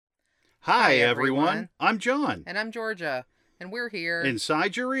Hi, everyone. I'm John. And I'm Georgia. And we're here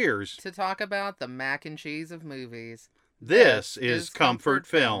Inside your ears, to talk about the mac and cheese of movies. this is Comfort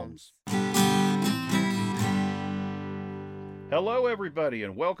Films. Hello, everybody,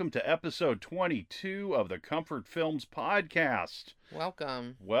 and welcome to episode 22 of the Comfort Films podcast.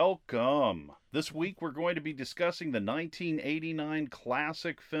 Welcome. Welcome. This week we're going to be discussing the 1989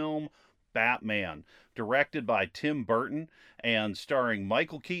 classic film Batman, directed by Tim Burton and starring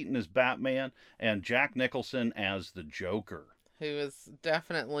Michael Keaton as Batman and Jack Nicholson as the Joker. Who is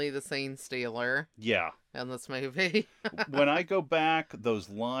definitely the scene stealer Yeah. in this movie. When I go back, those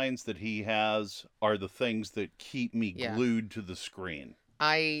lines that he has are the things that keep me glued to the screen.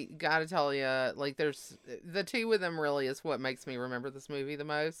 I gotta tell you, like, there's the two of them really is what makes me remember this movie the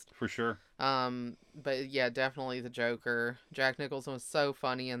most. For sure. But yeah, definitely the Joker. Jack Nicholson was so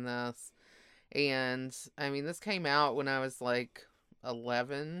funny in this. And I mean, this came out when I was like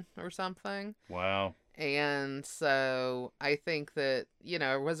 11 or something. Wow. And so I think that,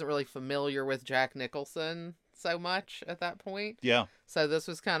 I wasn't really familiar with Jack Nicholson so much at that point. Yeah. So this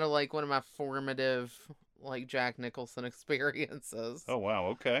was kind of like one of my formative, like, Jack Nicholson experiences. Oh, wow.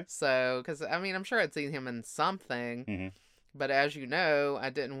 Okay. So, because, I mean, I'm sure I'd seen him in something. Mm-hmm. But as you know, I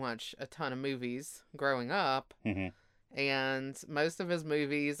didn't watch a ton of movies growing up. Mm-hmm. And most of his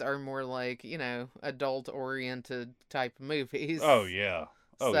movies are more like, adult-oriented type of movies. Oh, yeah.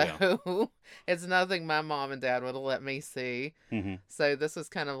 Oh, so it's nothing my mom and dad would have let me see. Mm-hmm. So this was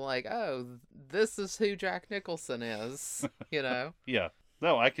kind of like, oh, this is who Jack Nicholson is, Yeah.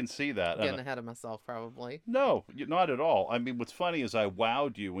 No, I can see that. Getting ahead of myself, probably. No, not at all. I mean, what's funny is I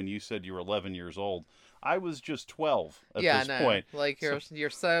wowed you when you said you were 11 years old. I was just 12 at this point. Like, you're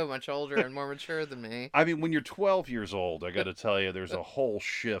so much older and more mature than me. I mean, when you're 12 years old, I got to tell you, there's a whole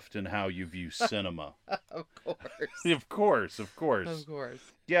shift in how you view cinema. Of course. Of course. Of course.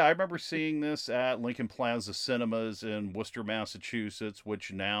 Yeah, I remember seeing this at Lincoln Plaza Cinemas in Worcester, Massachusetts,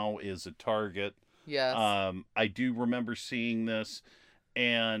 which now is a Target. Yes. I do remember seeing this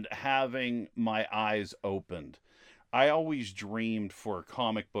and having my eyes opened. I always dreamed for a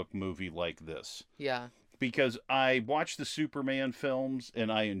comic book movie like this. Yeah. Because I watched the Superman films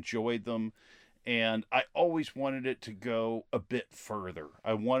and I enjoyed them. And I always wanted it to go a bit further.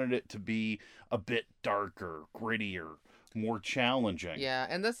 I wanted it to be a bit darker, grittier, more challenging. Yeah,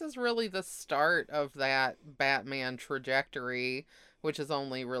 and this is really the start of that Batman trajectory, which has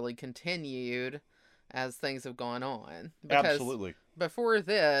only really continued as things have gone on. Because Absolutely. Before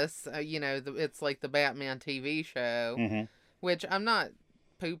this, it's like the Batman TV show, Mm-hmm. which I'm not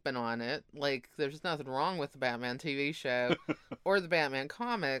pooping on it. Like, there's nothing wrong with the Batman TV show or the Batman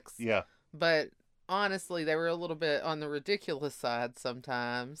comics. Yeah. But honestly, they were a little bit on the ridiculous side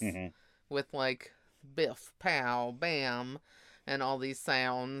sometimes with, like, biff, pow, bam, and all these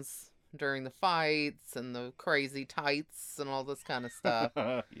sounds during the fights and the crazy tights and all this kind of stuff.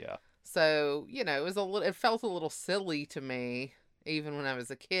 Yeah. So, it felt a little silly to me, even when I was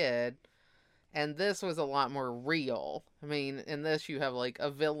a kid. And this was a lot more real. I mean, in this you have, like, a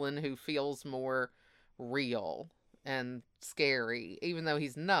villain who feels more real and scary. Even though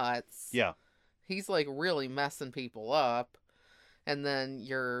he's nuts. Yeah. He's, like, really messing people up. And then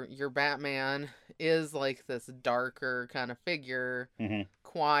your Batman is, like, this darker kind of figure. Mm-hmm.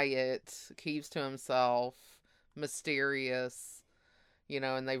 Quiet, keeps to himself, mysterious.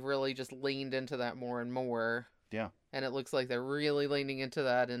 And they've really just leaned into that more and more. Yeah. And it looks like they're really leaning into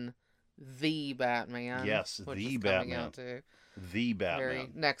that in The Batman. Yes, which The is Batman. coming out too. The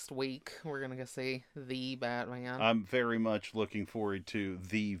Batman. Next week, we're going to go see The Batman. I'm very much looking forward to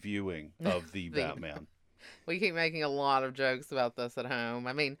the viewing of The Batman. We keep making a lot of jokes about this at home.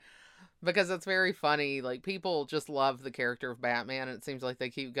 I mean, because it's very funny. Like, people just love the character of Batman, and it seems like they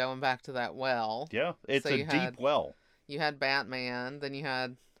keep going back to that well. Yeah, it's a deep well. You had Batman, then you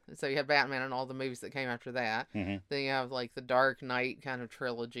had Batman and all the movies that came after that. Mm-hmm. Then you have, like, the Dark Knight kind of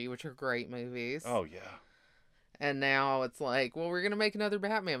trilogy, which are great movies. Oh, yeah. And now it's like, well, we're going to make another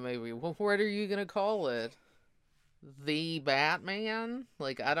Batman movie. Well, what are you going to call it? The Batman?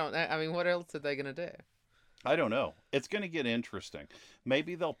 Like, I mean, what else are they going to do? I don't know. It's going to get interesting.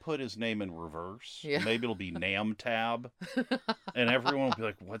 Maybe they'll put his name in reverse. Yeah. Maybe it'll be Namtab. And everyone will be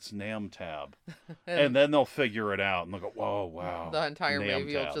like, what's Namtab? And then they'll figure it out and they'll go, whoa, wow. The entire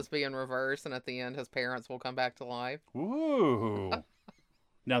movie will Namtab. just be in reverse, and at the end, his parents will come back to life. Ooh.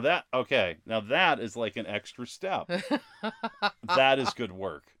 Now that is like an extra step. That is good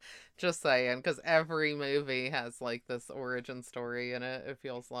work. Just saying, because every movie has, like, this origin story in it, it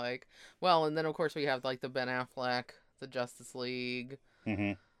feels like. Well, and then, of course, we have, like, the Ben Affleck, the Justice League,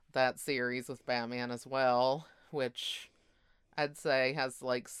 Mm-hmm. that series with Batman as well, which I'd say has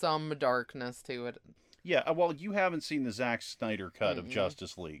like some darkness to it. Yeah, well, you haven't seen the Zack Snyder cut of Mm-mm,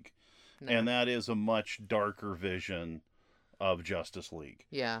 Justice League, and no. that is a much darker vision of Justice League.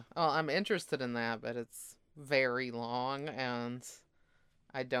 Yeah. Well, I'm interested in that, but it's very long, and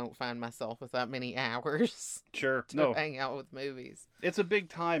I don't find myself with that many hours Sure. to No, hang out with movies. it's a big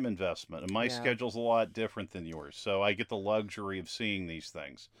time investment, and my Yeah. schedule's a lot different than yours, so I get the luxury of seeing these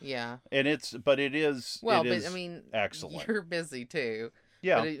things. Yeah. And but it is Well, but I mean, excellent. you're busy too.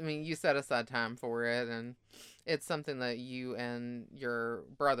 Yeah. But I mean, you set aside time for it, and it's something that you and your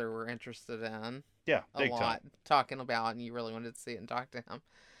brother were interested in Yeah, a big lot, time. talking about, and you really wanted to see it and talk to him.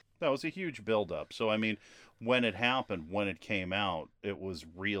 That was a huge build-up. So I mean, when it happened, when it came out, it was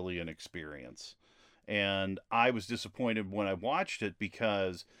really an experience. And I was disappointed when I watched it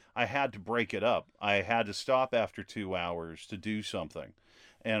because I had to break it up. I had to stop after 2 hours to do something.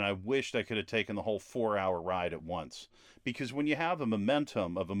 And I wished I could have taken the whole 4 hour ride at once. Because when you have a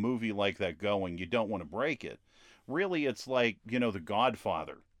momentum of a movie like that going, you don't want to break it. Really, it's like, The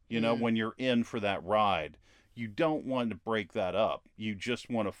Godfather. Mm. When you're in for that ride, you don't want to break that up. You just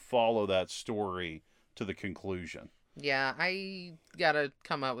want to follow that story to the conclusion. Yeah, I gotta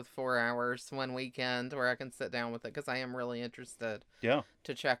come up with 4 hours one weekend where I can sit down with it because I am really interested Yeah.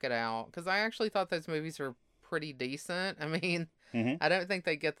 to check it out. Because I actually thought those movies were pretty decent. I mean, Hmm. I don't think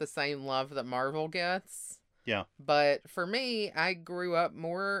they get the same love that Marvel gets. Yeah. But for me, I grew up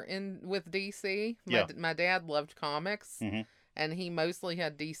more in with DC. Yeah. My dad loved comics, Hmm. and he mostly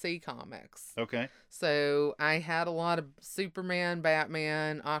had DC comics. Okay. So I had a lot of Superman,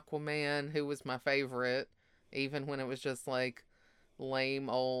 Batman, Aquaman, who was my favorite, even when it was just like lame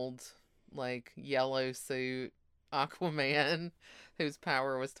old, like yellow suit Aquaman, whose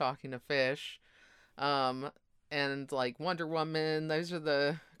power was talking to fish. Um, and like Wonder Woman, those are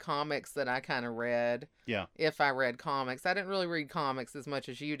the comics that I kind of read. Yeah. If I read comics, I didn't really read comics as much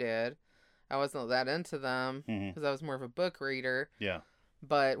as you did. I wasn't that into them Hmm. because I was more of a book reader. Yeah.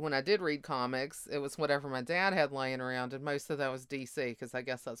 But when I did read comics, it was whatever my dad had laying around, and most of that was DC because I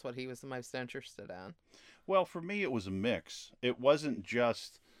guess that's what he was the most interested in. Well, for me, it was a mix. It wasn't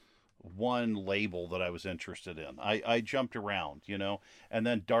just one label that I was interested in. I jumped around, and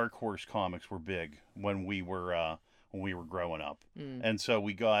then Dark Horse comics were big when we were growing up, Mm. and so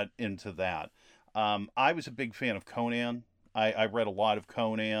we got into that. I was a big fan of Conan. I read a lot of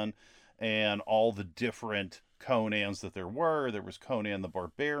Conan and all the different Conans that there were. There was Conan the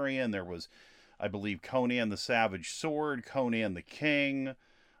Barbarian. There was, I believe, Conan the Savage Sword, Conan the King.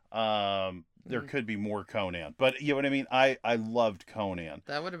 There Mm. could be more Conan, but you know what I mean. I loved Conan.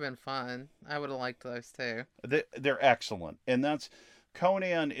 That would have been fun. I would have liked those too. They're excellent, and that's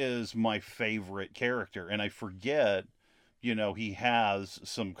Conan is my favorite character, and I forget. He has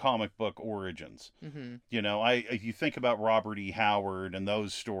some comic book origins. Mm-hmm. You think about Robert E. Howard and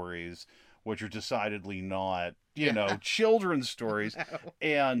those stories, which are decidedly not, Yeah. children's stories. No.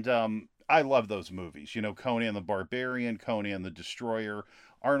 And I love those movies. Conan the Barbarian, Conan the Destroyer.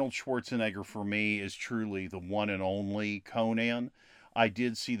 Arnold Schwarzenegger, for me, is truly the one and only Conan. I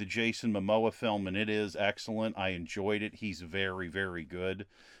did see the Jason Momoa film, and it is excellent. I enjoyed it. He's very, very good.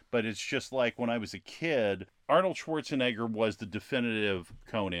 But it's just like when I was a kid, Arnold Schwarzenegger was the definitive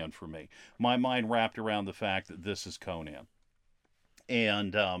Conan for me. My mind wrapped around the fact that this is Conan.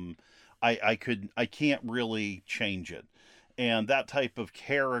 And I can't really change it. And that type of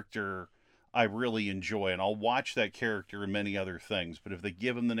character I really enjoy, and I'll watch that character in many other things. But if they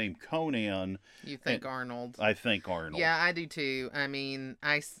give him the name Conan, You think Arnold? I think Arnold. Yeah, I do too. I mean,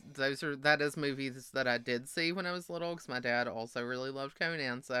 that is movies that I did see when I was little because my dad also really loved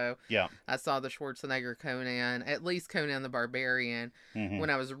Conan. So Yeah. I saw the Schwarzenegger Conan, at least Conan the Barbarian, Hmm. when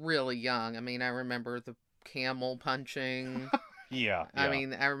I was really young. I mean, I remember the camel punching. Yeah. I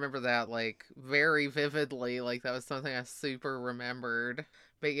mean, I remember that like very vividly. Like that was something I super remembered.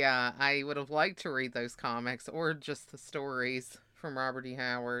 But yeah, I would have liked to read those comics or just the stories from Robert E.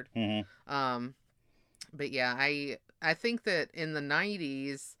 Howard. Hmm. Um, but yeah, I think that in the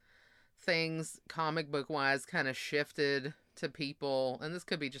 90s things comic book wise kind of shifted to people, and this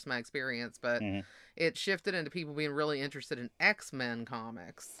could be just my experience, but Hmm. it shifted into people being really interested in X-Men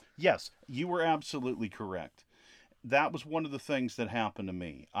comics. Yes, you were absolutely correct. That was one of the things that happened to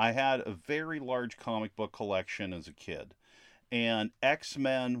me. I had a very large comic book collection as a kid. And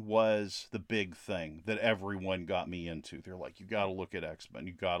X-Men was the big thing that everyone got me into. They're like, you got to look at X-Men.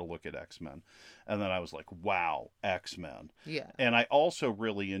 You got to look at X-Men. And then I was like, wow, X-Men. Yeah. And I also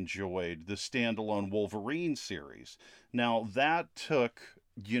really enjoyed the standalone Wolverine series. Now, that took,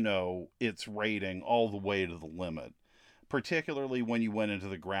 its rating all the way to the limit. particularly when you went into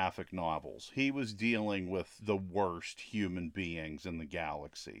the graphic novels. He was dealing with the worst human beings in the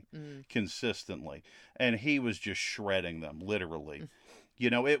galaxy Mm. consistently, and he was just shredding them, literally.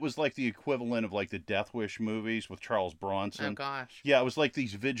 It was like the equivalent of like the Death Wish movies with Charles Oh Bronson. gosh. Yeah, it was like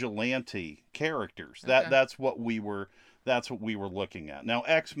these vigilante characters. Okay. That's what we were looking at. Now,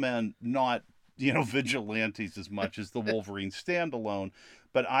 X-Men, not vigilantes as much as the Wolverine standalone,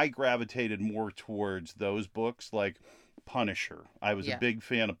 but I gravitated more towards those books like Punisher. I was a Yeah. big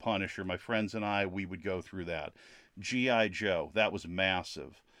fan of Punisher. My friends and I, we would go through that. G.I. Joe, that was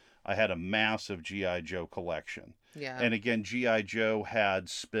massive. I had a massive G.I. Joe collection. Yeah. And again, G.I. Joe had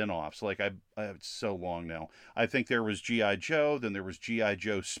spin-offs. Like it's so long now. I think there was G.I. Joe, then there was G.I.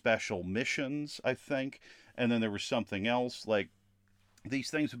 Joe Special Missions, I think, and then there was something else. Like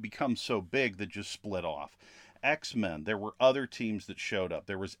these things have become so big that just split off. X-Men, there were other teams that showed up.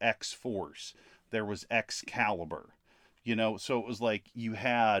 There was X-Force, there was Excalibur. So it was like you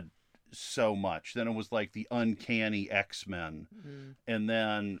had so much. Then it was like the Uncanny X-Men. Mm. And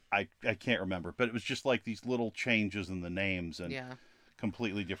then I can't remember, but it was just like these little changes in the names and Yeah.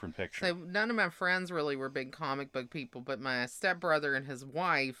 completely different picture. So none of my friends really were big comic book people, but my stepbrother and his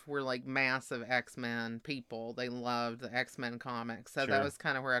wife were like massive X-Men people. They loved the X-Men comics. So that Sure. was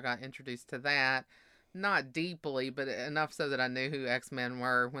kind of where I got introduced to that. Not deeply, but enough so that I knew who X-Men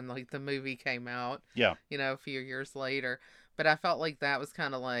were when like the movie came out. Yeah. A few years later. But I felt like that was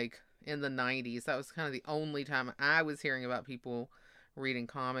kind of like in the 90s. That was kind of the only time I was hearing about people reading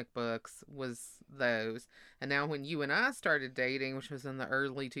comic books was those. And now when you and I started dating, which was in the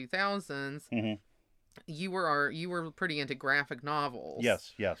early 2000s, hmm you were pretty into graphic novels.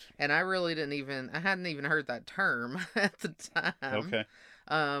 Yes, yes. And I really I hadn't even heard that term at the time. Okay.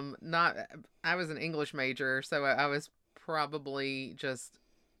 Not I was an English major, so I was probably just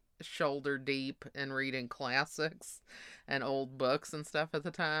shoulder deep in reading classics and old books and stuff at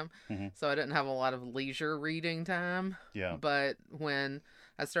the time. hmm So I didn't have a lot of leisure reading time. Yeah. But when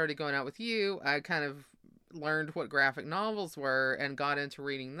I started going out with you, I kind of learned what graphic novels were and got into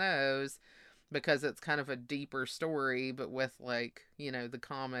reading those because it's kind of a deeper story, but with like, the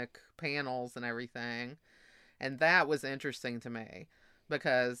comic panels and everything. And that was interesting to me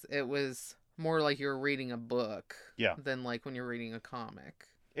because it was more like you were reading a book Yeah. than like when you're reading a comic.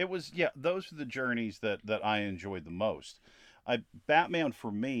 It was, yeah, those are the journeys that I enjoyed the most. Batman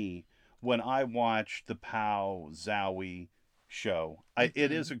for me, when I watched the Pow Zowie show,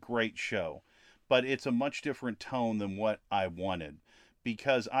 it is a great show, but it's a much different tone than what I wanted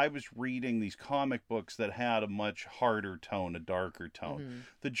because I was reading these comic books that had a much harder tone, a darker tone. Mhm.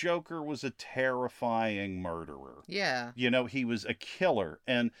 The Joker was a terrifying murderer. Yeah. He was a killer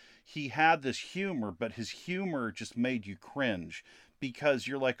and he had this humor, but his humor just made you cringe because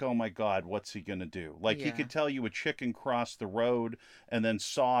you're like, oh my God, what's he going to do? Like he Yeah. could tell you a chicken crossed the road and then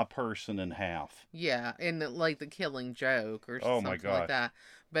saw a person in half. Yeah. And like the Killing Joke or Oh my something like gosh. that.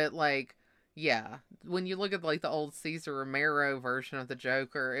 But like, yeah, when you look at like the old Cesar Romero version of the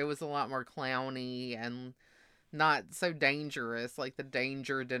Joker, it was a lot more clowny and not so dangerous. Like the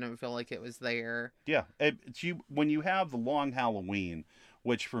danger didn't feel like it was there. Yeah. It's you when you have the Long Halloween,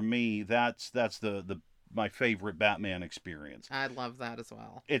 which for me, that's the my favorite Batman experience. I love that as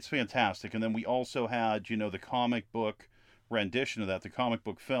well. It's fantastic. And then we also had, the comic book rendition of that, the comic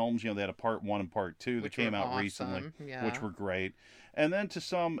book films, they had a part 1 and part 2 that Which came were out recently, awesome. Yeah. which were great. And then to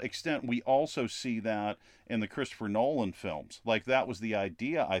some extent, we also see that in the Christopher Nolan films. Like that was the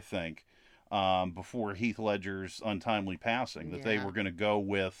idea, I think, before Heath Ledger's untimely passing, that they Yeah. were going to go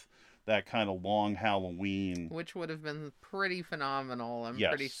with that kind of long Halloween. Which would have been pretty phenomenal. I'm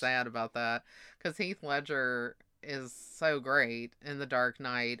pretty Yes. sad about that because Heath Ledger is so great in The Dark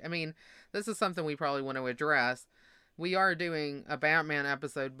Knight. I mean, this is something we probably want to address. We are doing a Batman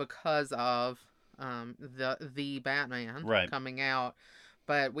episode because of the Batman Right. coming out,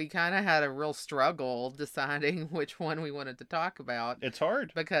 but we kind of had a real struggle deciding which one we wanted to talk about It's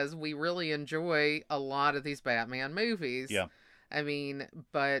hard. because we really enjoy a lot of these Batman movies. Yeah. I mean,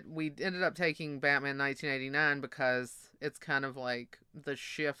 but we ended up taking Batman 1989 because it's kind of like the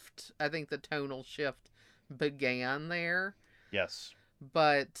shift. I think the tonal shift began there. Yes.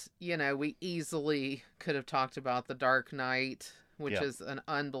 But, we easily could have talked about The Dark Knight, which Yeah. is an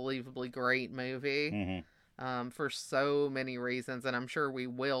unbelievably great movie hmm for so many reasons. And I'm sure we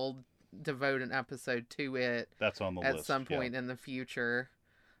will devote an episode to it That's on the at list. some yeah. point in the future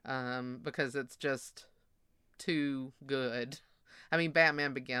because it's just too good. I mean,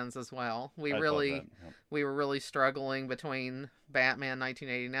 Batman Begins as well. I thought that, yeah. We were really struggling between Batman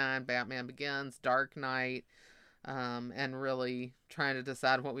 1989, Batman Begins, Dark Knight, and really trying to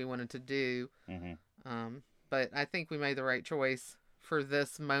decide what we wanted to do. hmm but I think we made the right choice for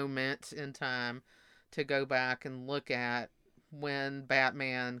this moment in time to go back and look at when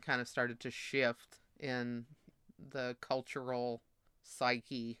Batman kind of started to shift in the cultural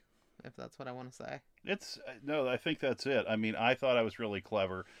psyche, if that's what I want to say. It's no, I think that's it. I mean, I thought I was really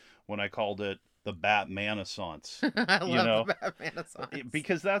clever when I called it the Batmanaissance. I You love know, the Batman science.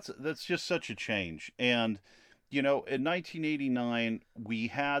 because that's just such a change. And in 1989, we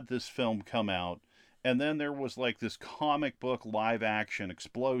had this film come out, and then there was like this comic book live action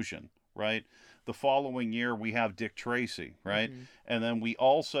explosion, right? The following year, we have Dick Tracy, right? Hmm. And then we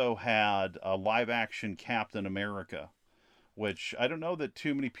also had a live action Captain America, which I don't know that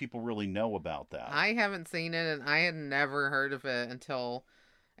too many people really know about that. I haven't seen it, and I had never heard of it until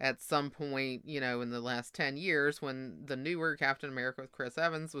at some point, in the last 10 years when the newer Captain America with Chris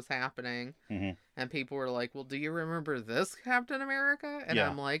Evans was happening, Hmm. and people were like, well, do you remember this Captain America? And Yeah,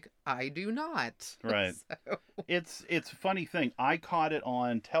 I'm like, I do not. right. So, It's a funny thing. I caught it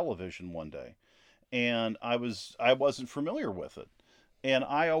on television one day, and I wasn't familiar with it, and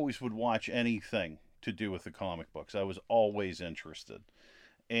I always would watch anything to do with the comic books. I was always interested,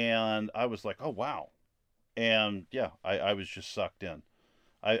 and I was like, oh wow, and yeah, I was just sucked in.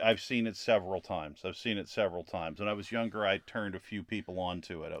 I've seen it several times. I've seen it several times. When I was younger, I turned a few people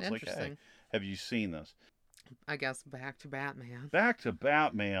onto it. I was like, hey, interesting. have you seen this? I guess back to Batman. Back to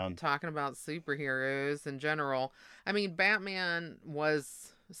Batman. Talking about superheroes in general. I mean, Batman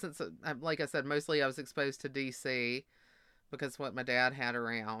was, since, like I said, mostly I was exposed to DC because what my dad had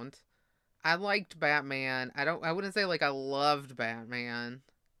around. I liked Batman. I wouldn't say like I loved Batman,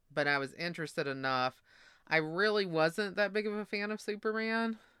 but I was interested enough. I really wasn't that big of a fan of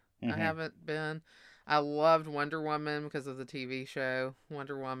Superman. I Hmm. haven't been. I loved Wonder Woman because of the TV show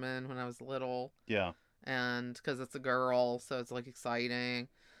Wonder Woman when I was little, Yeah, and because it's a girl, so it's like exciting.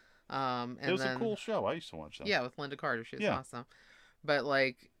 it And was a then cool show. I used to watch that. yeah, with Linda Carter, she was Yeah. awesome. But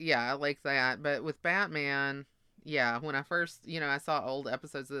like, yeah, I like that. But with Batman, yeah, when I first, I saw old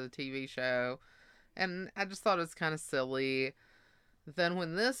episodes of the TV show, and I just thought it was kind of silly. Then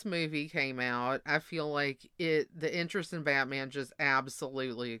when this movie came out, I feel like the interest in Batman just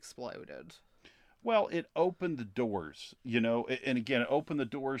absolutely exploded. Well, it opened the doors, and again, it opened the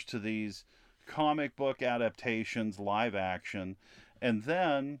doors to these comic book adaptations, live action, and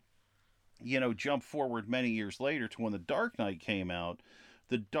then, jump forward many years later to when The Dark Knight came out.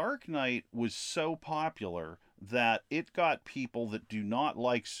 The Dark Knight was so popular that it got people that do not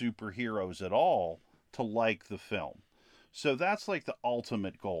like superheroes at all to like the film. So that's like the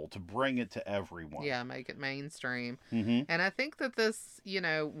ultimate goal, to bring it to everyone. Yeah, make it mainstream. Hmm. And I think that this, I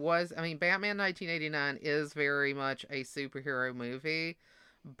mean, Batman 1989 is very much a superhero movie,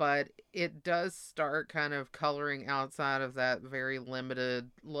 but it does start kind of coloring outside of that very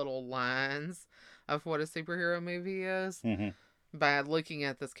limited little lines of what a superhero movie is Hmm. by looking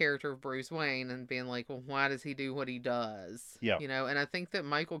at this character of Bruce Wayne and being like, well, why does he do what he does? Yeah. And I think that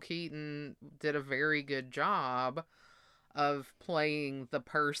Michael Keaton did a very good job of playing the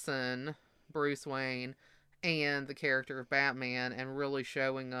person, Bruce Wayne, and the character of Batman, and really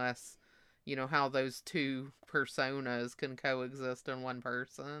showing us, how those two personas can coexist in one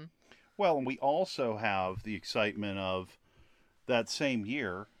person. Well, and we also have the excitement of that same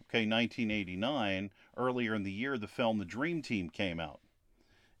year, okay, 1989, earlier in the year, the film The Dream Team came out.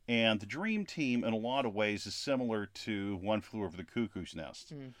 And The Dream Team, in a lot of ways, is similar to One Flew Over the Cuckoo's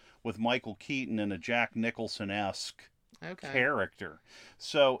Nest, Mm, with Michael Keaton in a Jack Nicholson esque okay. character.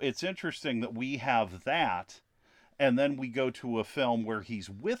 So it's interesting that we have that, and then we go to a film where he's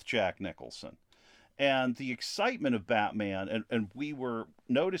with Jack Nicholson. And the excitement of Batman, and we were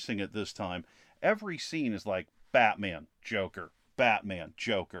noticing it this time, every scene is like Batman, Joker, Batman,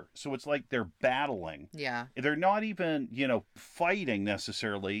 Joker. So it's like they're battling. Yeah. They're not even, fighting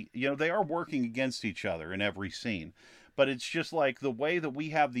necessarily. They are working against each other in every scene. But it's just like the way that we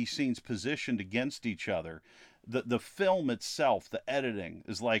have these scenes positioned against each other. The film itself, the editing,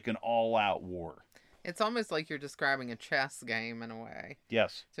 is like an all out war. It's almost like you're describing a chess game in a way.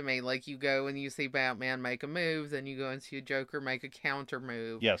 Yes. To me, like you go and you see Batman make a move, then you go and see Joker make a counter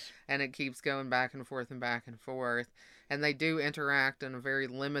move, Yes. and it keeps going back and forth and back and forth. And they do interact in a very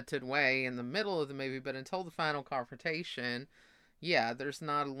limited way in the middle of the movie, but until the final confrontation, yeah, there's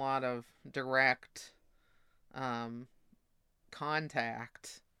not a lot of direct um,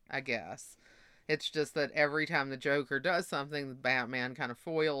 contact, I guess. It's just that every time the Joker does something, the Batman kind of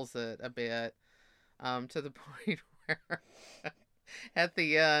foils it a bit, to the point where at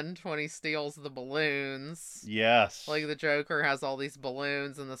the end, when he steals the balloons, Yes. like the Joker has all these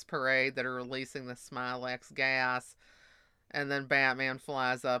balloons in this parade that are releasing the Smilex gas, And then Batman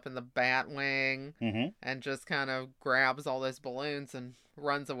flies up in the Batwing Mm-hmm. and just kind of grabs all those balloons and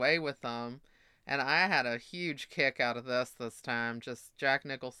runs away with them. And I had a huge kick out of this time. Just Jack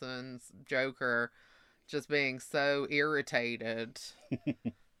Nicholson's Joker just being so irritated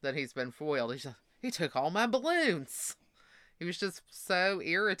that he's been foiled. He's just, he took all my balloons. He was just so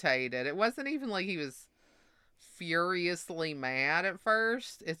irritated. It wasn't even like he was furiously mad at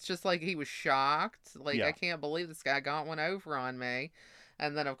first. It's just like he was shocked. Like, Yeah. I can't believe this guy got one over on me.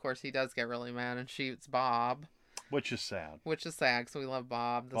 And then, of course, he does get really mad and shoots Bob, Which is sad. which is sad because we love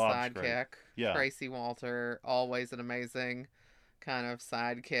Bob, the Bob's great. sidekick. Yeah. Tracy Walter, always an amazing kind of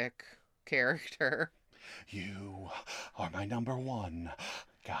sidekick character. You are my number one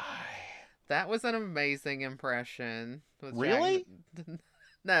guy. That was an amazing impression. with Really?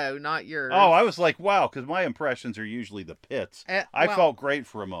 No, not yours. Oh, I was like, wow, because my impressions are usually the pits. I Well, felt great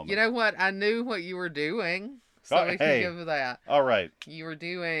for a moment. You know what? I knew what you were doing, so Oh, we hey. can give that. All right. You were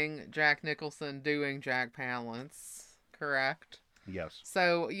doing Jack Nicholson doing Jack Palance, correct? Yes.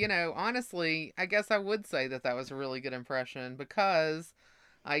 So, honestly, I guess I would say that that was a really good impression because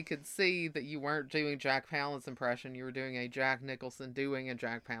I could see that you weren't doing Jack Palance impression. You were doing a Jack Nicholson doing a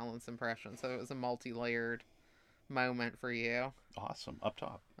Jack Palance impression. So it was a multi-layered moment for you Awesome. Up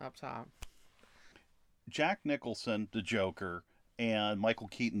top. up top. Jack Nicholson, the Joker, and Michael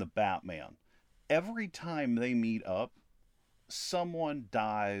Keaton, the Batman. Every time they meet up, someone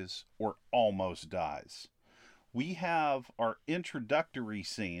dies or almost dies. We have our introductory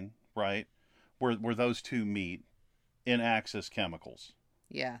scene, right, where those two meet in Axis Chemicals.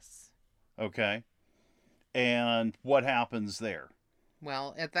 Yes. Okay? And what happens there?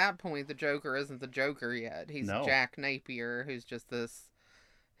 Well, at that point, the Joker isn't the Joker yet. He's No. Jack Napier, who's just this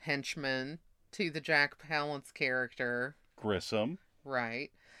henchman to the Jack Palance character. Grissom.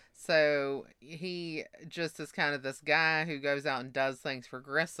 Right. So he just is kind of this guy who goes out and does things for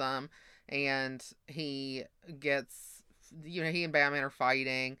Grissom, and he gets, he and Batman are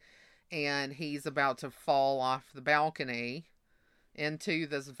fighting, and he's about to fall off the balcony into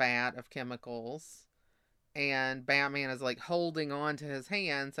this vat of chemicals, and Batman is like holding on to his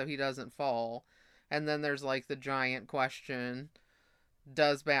hand so he doesn't fall. And then there's like the giant question,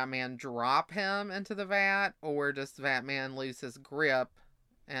 does Batman drop him into the vat, or does Batman lose his grip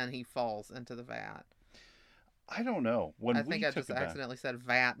and he falls into the vat? I don't know. I think I just accidentally said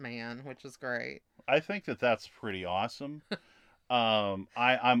Vatman, which is great. I think that's pretty awesome. I'm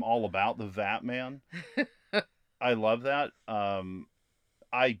all about the Vatman. I love that.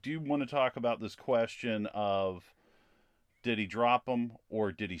 I do want to talk about this question of, did he drop him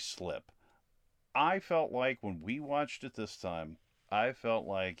or did he slip? I felt like when we watched it this time, I felt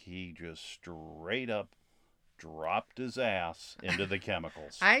like he just straight up dropped his ass into the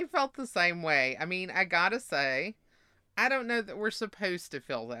chemicals. I felt the same way. I mean, I gotta say, I don't know that we're supposed to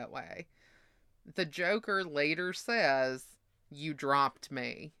feel that way. The Joker later says, you dropped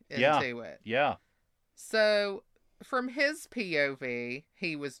me into it. Yeah. So, from his POV,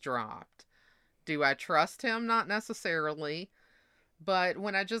 he was dropped. Do I trust him? Not necessarily. But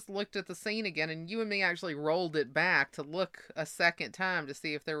when I just looked at the scene again, and you and me actually rolled it back to look a second time to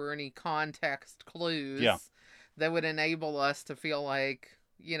see if there were any context clues that would enable us to feel like,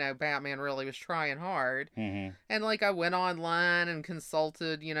 Batman really was trying hard. Mm-hmm. And like I went online and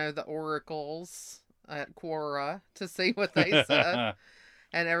consulted, the oracles at Quora to see what they said.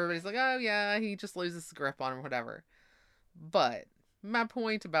 And everybody's like, oh yeah, he just loses his grip on him, whatever. But my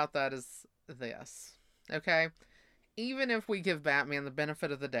point about that is this, okay? Even if we give Batman the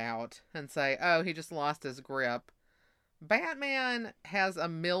benefit of the doubt and say, oh, he just lost his grip, Batman has a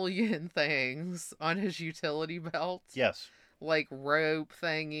million things on his utility belt. Yes. Like rope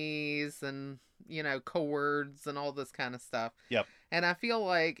thingies and, cords and all this kind of stuff. Yep. And I feel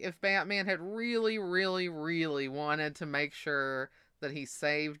like if Batman had really, really, really wanted to make sure that he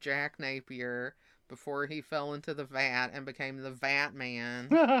saved Jack Napier before he fell into the vat and became the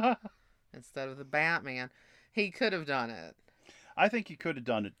Vatman instead of the Batman, he could have done it. I think he could have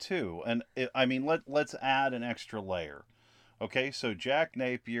done it too. And let's add an extra layer. Okay, so Jack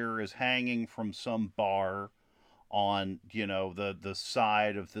Napier is hanging from some bar on, the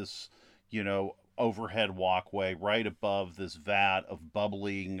side of this, overhead walkway right above this vat of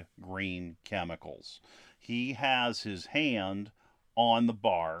bubbling green chemicals. He has his hand on the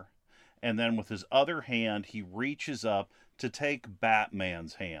bar, and then with his other hand, he reaches up to take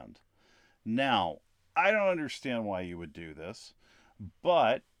Batman's hand. Now, I don't understand why you would do this,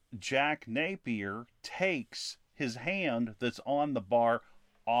 but Jack Napier takes his hand that's on the bar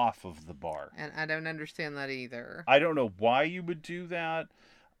off of the bar. And I don't understand that either. I don't know why you would do that.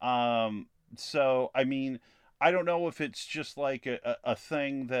 I don't know if it's just like a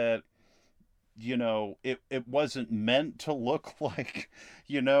thing that, it wasn't meant to look like,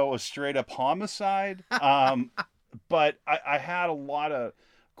 a straight up homicide. But I had a lot of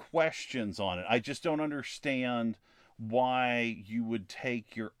questions on it. I just don't understand why you would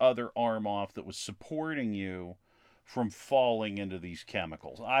take your other arm off that was supporting you from falling into these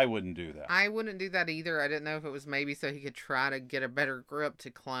chemicals. I wouldn't do that. I wouldn't do that either. I didn't know if it was maybe so he could try to get a better grip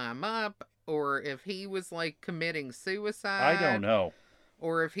to climb up, or if he was like committing I don't suicide, know.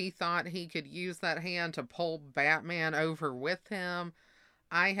 or if he thought he could use that hand to pull Batman over with him.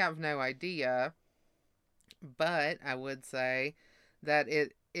 I have no idea, but I would say that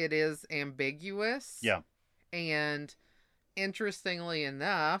it is ambiguous. Yeah. And interestingly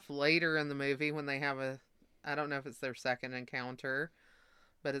enough, later in the movie when they have I don't know if it's their second encounter,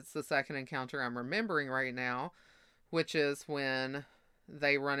 but it's the second encounter I'm remembering right now, which is when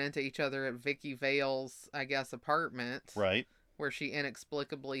they run into each other at Vicky Vale's, I guess, apartment. Right. Where she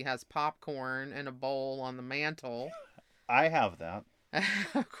inexplicably has popcorn in a bowl on the mantle. I have that.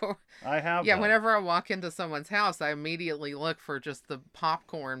 Of course. I have Yeah, that. whenever I walk into someone's house, I immediately look for just the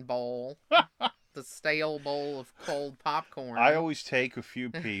popcorn bowl. The stale bowl of cold popcorn. I always take a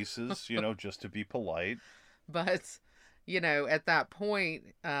few pieces, just to be polite. But, at that point,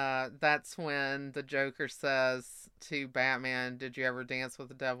 that's when the Joker says to Batman, "Did you ever dance with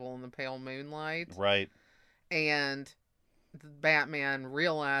the devil in the pale moonlight?" Right. And Batman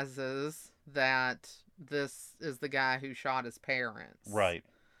realizes that this is the guy who shot his parents. Right.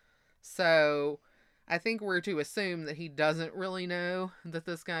 So I think we're to assume that he doesn't really know that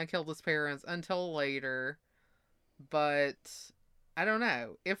this guy killed his parents until later. But I don't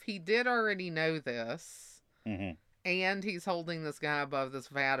know. If he did already know this, Mm-hmm. and he's holding this guy above this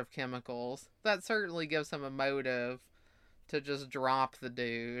vat of chemicals, that certainly gives him a motive to just drop the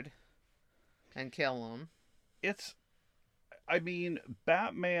dude and kill him.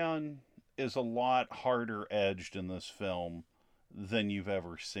 Batman is a lot harder edged in this film than you've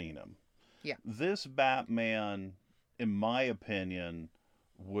ever seen him. Yeah. This Batman, in my opinion,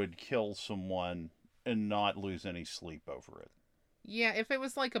 would kill someone and not lose any sleep over it. Yeah, if it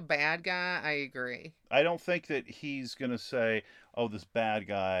was like a bad guy, I agree. I don't think that he's going to say, oh, this bad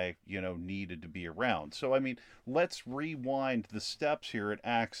guy, needed to be around. So, let's rewind the steps here at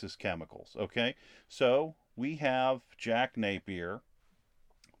Axis Chemicals, okay? So, we have Jack Napier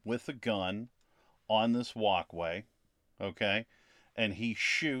with a gun on this walkway, okay? And he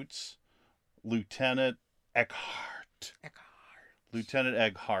shoots Lieutenant Eckhart. Lieutenant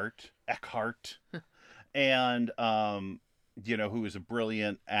Eckhart. And, who is a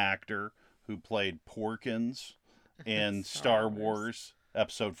brilliant actor who played Porkins in Star Wars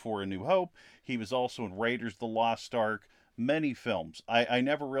Episode 4 A New Hope. He was also in Raiders of the Lost Ark. Many films. I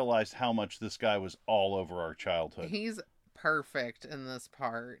never realized how much this guy was all over our childhood. He's perfect in this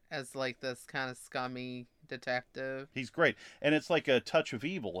part as like this kind of scummy detective. He's great. And it's like a touch of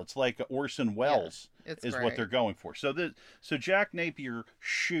evil. It's like Orson Welles is great. what they're going for. So Jack Napier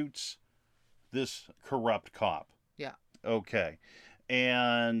shoots this corrupt cop. Yeah. Okay.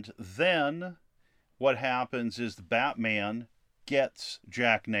 And then what happens is the Batman gets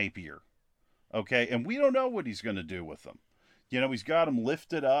Jack Napier. Okay. And we don't know what he's going to do with him. He's got him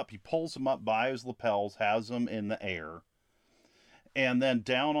lifted up. He pulls him up by his lapels, has him in the air. And then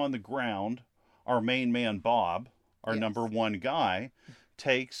down on the ground, our main man, Bob, our number one guy,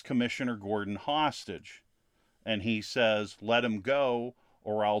 takes Commissioner Gordon hostage. And he says, let him go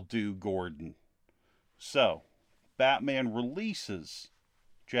or I'll do Gordon. So, Batman releases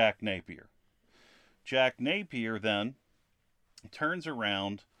Jack Napier. Jack Napier then turns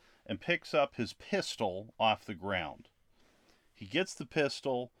around and picks up his pistol off the ground. He gets the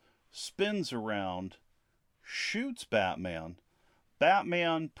pistol, spins around, shoots Batman.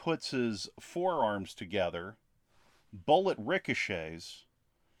 Batman puts his forearms together. Bullet ricochets,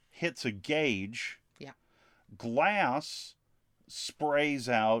 hits a gauge. Yeah. Glass sprays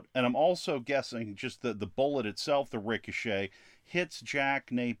out, and I'm also guessing just the bullet itself, the ricochet, hits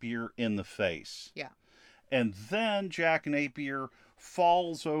Jack Napier in the face. Yeah. And then Jack Napier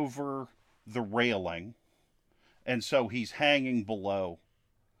falls over the railing, and so he's hanging below.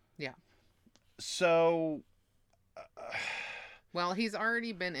 Yeah. So... well, he's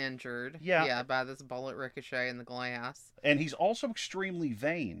already been injured. Yeah. By this bullet ricochet in the glass. And he's also extremely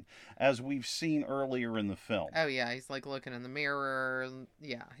vain, as we've seen earlier in the film. Oh, yeah. He's like looking in the mirror.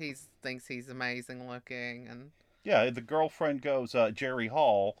 Yeah. He thinks he's amazing looking. And yeah, the girlfriend goes, Jerry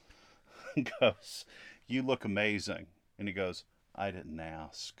Hall goes, you look amazing. And he goes, I didn't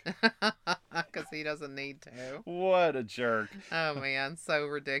ask. Because he doesn't need to. What a jerk. Oh man, so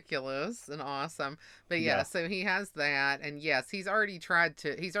ridiculous and awesome. But yeah, Yeah. so he has that, and yes, he's already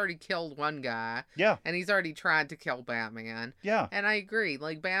killed one guy, Yeah. and he's already tried to kill Batman. Yeah. And I agree,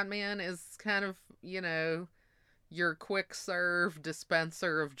 like Batman is kind of, your quick serve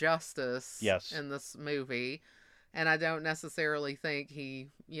dispenser of justice Yes. in this movie. And I don't necessarily think he,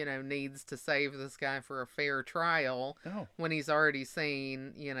 needs to save this guy for a fair trial No. when he's already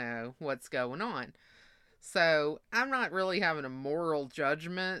seen, what's going on. So I'm not really having a moral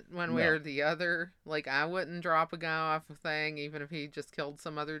judgment one way No. or the other. Like, I wouldn't drop a guy off a thing even if he just killed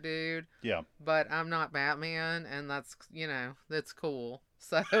some other dude. Yeah. But I'm not Batman, and that's cool.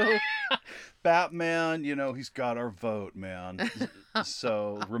 So, Batman, he's got our vote, man.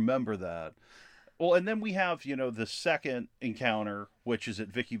 So remember that. Well, and then we have, the second encounter, which is at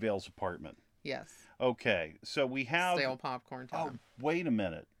Vicky Vale's apartment. yes. Okay, so we have. Stale popcorn Oh, time. wait a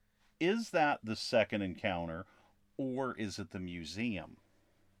minute. Is that the second encounter, or is it the museum?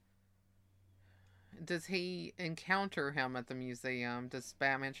 Does he encounter him at the museum? Does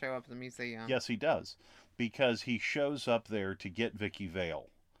Batman show up at the museum? Yes, he does, because he shows up there to get Vicky Vale,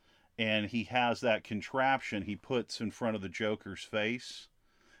 and he has that contraption he puts in front of the Joker's face,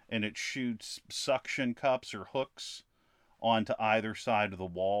 and it shoots suction cups or hooks onto either side of the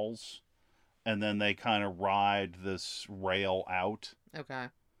walls, and then they kind of ride this rail out. Okay.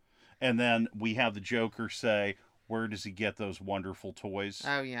 And then we have the Joker say, "Where does he get those wonderful toys?"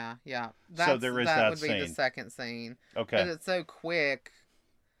 Oh yeah, yeah. So there is that would be the scene. second scene. Okay. But it's so quick.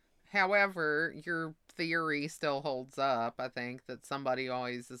 However, your theory still holds up. I think that somebody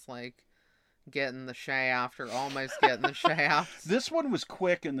always is like getting the shaft or almost getting the shaft. This one was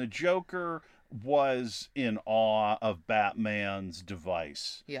quick, and the Joker was in awe of Batman's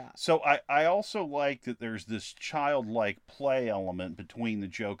device. Yeah. So I also like that there's this childlike play element between the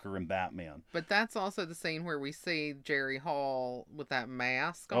Joker and Batman. But that's also the scene where we see Jerry Hall with that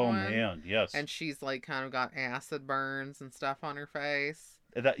mask Oh, on. man, yes. And she's like kind of got acid burns and stuff on her face.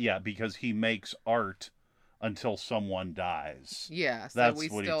 Yeah, because he makes art until someone dies. Yeah, so That's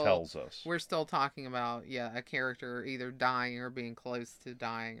what he tells us. We're still talking about, a character either dying or being close to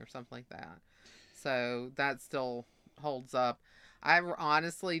dying or something like that. So that still holds up. I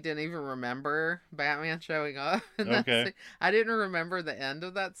honestly didn't even remember Batman showing up in that Okay. scene. I didn't remember the end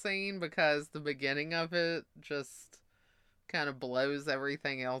of that scene because the beginning of it just kind of blows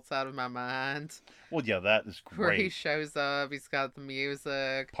everything else out of my mind. Well, yeah, that is Where he great. shows up, he's got the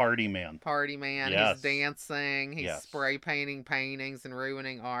music. Party man. Party man, Yes. he's dancing, he's Yes. spray painting paintings and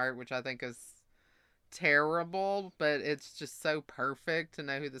ruining art, which I think is terrible, but it's just so perfect to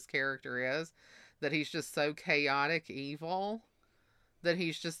know who this character is, that he's just so chaotic evil that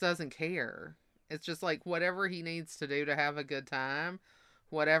he just doesn't care. It's just like whatever he needs to do to have a good time,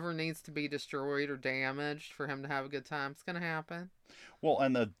 whatever needs to be destroyed or damaged for him to have a good time, it's going to happen. Well,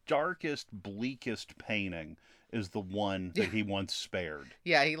 and the darkest, bleakest painting is the one that he once spared.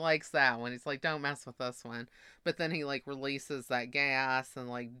 Yeah, he likes that one. He's like, don't mess with this one. But then he like releases that gas and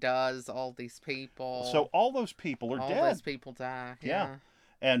like does all these people. So all those people are all dead. those people die. Yeah.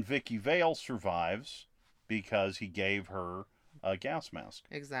 And Vicky Vale survives because he gave her a gas mask.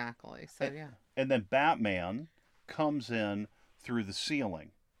 Exactly. So yeah. And then Batman comes in through the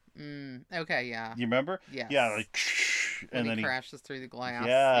ceiling. Okay, yeah. You remember? Yes. Yeah, like, And then he crashes through the glass.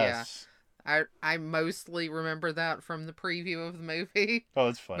 Yes. Yeah. I mostly remember that from the preview of the movie. Oh,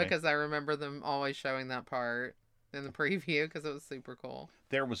 it's funny. Because I remember them always showing that part in the preview because it was super cool.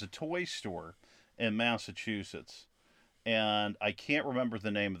 There was a toy store in Massachusetts, and I can't remember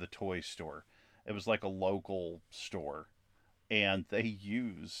the name of the toy store. It was like a local store, and they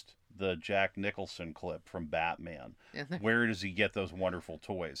used the Jack Nicholson clip from Batman. Where does he get those wonderful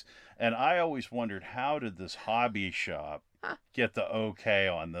toys? And I always wondered, how did this hobby shop get the okay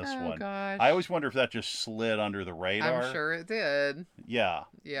on this one? Gosh. I always wonder if that just slid under the radar. I'm sure it did. Yeah.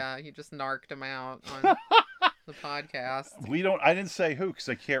 Yeah, you just narked him out on the podcast. I didn't say who because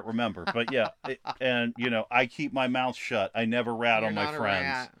I can't remember, but yeah. And I keep my mouth shut. I never rat on my Not a friends.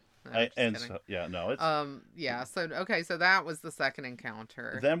 rat. No, I'm just kidding. So that was the second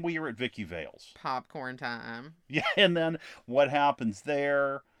encounter. Then we are at Vicky Vale's. Popcorn time. Yeah, and then what happens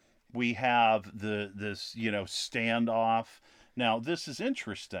there? We have this standoff. Now this is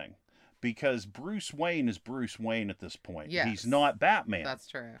interesting because Bruce Wayne is Bruce Wayne at this point. Yes. He's not Batman. That's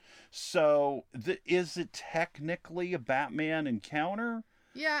true. So is it technically a Batman encounter?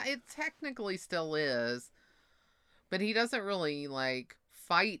 Yeah, it technically still is, but he doesn't really like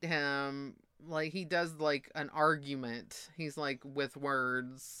fight him like he does like an argument. He's like with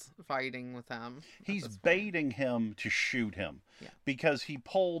words fighting with him. He's baiting him to shoot him. Yeah. Because he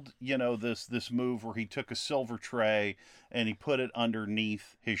pulled, this move where he took a silver tray and he put it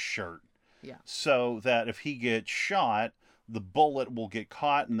underneath his shirt. Yeah. So that if he gets shot, the bullet will get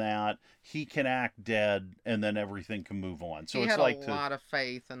caught in that, he can act dead, and then everything can move on. So he it's had like a lot of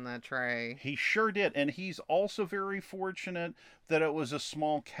faith in that tray. He sure did. And he's also very fortunate that it was a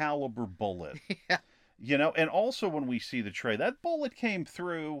small caliber bullet. Yeah. And also when we see the tray, that bullet came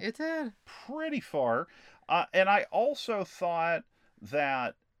through It did. pretty far. And I also thought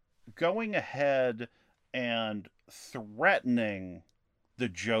that going ahead and threatening the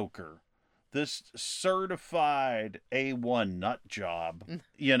Joker, this certified A1 nut job,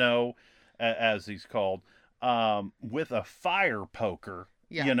 as he's called, with a fire poker,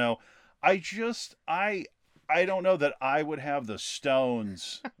 Yeah. I don't know that I would have the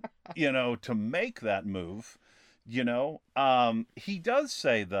stones, to make that move, He does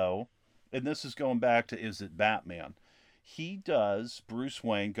say, though, and this is going back to Is It Batman? Bruce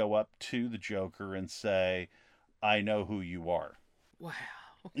Wayne, go up to the Joker and say, I know who you are. Wow.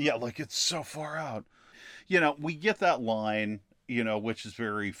 Yeah, like it's so far out. We get that line, which is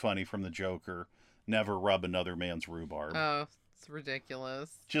very funny from the Joker. Never rub another man's rhubarb. Oh, it's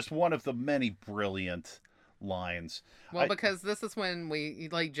ridiculous. Just one of the many brilliant lines. Well, because this is when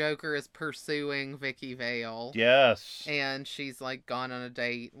Joker is pursuing Vicky Vale. Yes. And she's like gone on a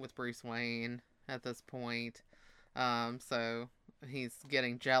date with Bruce Wayne at this point. So he's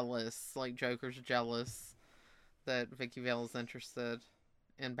getting jealous. Like Joker's jealous that Vicky Vale is interested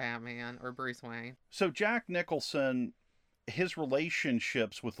in Batman or Bruce Wayne. So Jack Nicholson, his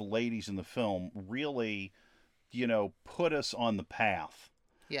relationships with the ladies in the film really, put us on the path.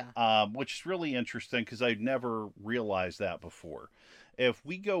 Yeah. Which is really interesting because I'd never realized that before. If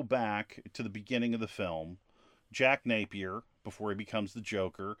we go back to the beginning of the film, Jack Napier, before he becomes the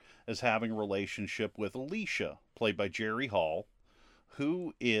Joker, is having a relationship with Alicia, played by Jerry Hall,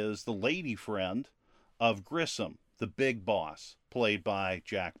 who is the lady friend of Grissom, the big boss, played by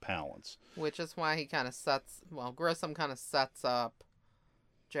Jack Palance. Which is why Grissom kind of sets up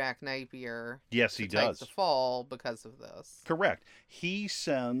Jack Napier. Yes, he does. Take the fall because of this. Correct. He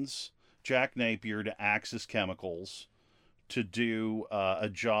sends Jack Napier to Axis Chemicals to do a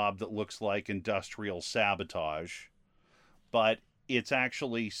job that looks like industrial sabotage, but it's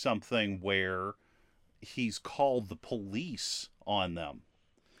actually something where he's called the police on them.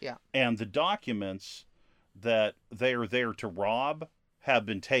 Yeah. And the documents that they are there to rob have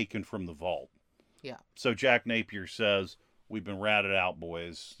been taken from the vault. Yeah. So Jack Napier says, we've been ratted out,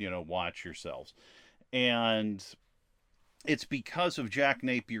 boys. Watch yourselves. And it's because of Jack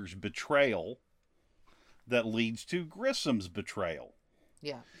Napier's betrayal that leads to Grissom's betrayal.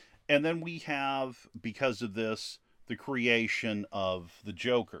 Yeah. And then we have, because of this, the creation of the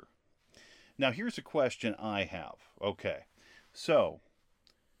Joker. Now, here's a question I have. Okay. So,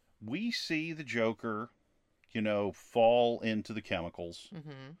 we see the Joker, fall into the chemicals.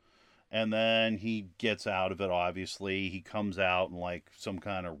 Mm-hmm. And then he gets out of it, obviously. He comes out in, like, some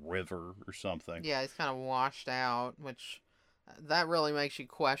kind of river or something. Yeah, he's kind of washed out, which that really makes you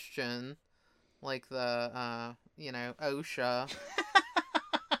question, like, the, OSHA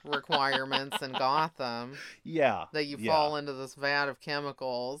requirements in Gotham. Yeah. That you fall into this vat of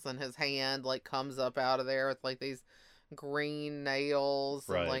chemicals, and his hand, like, comes up out of there with, like, these green nails.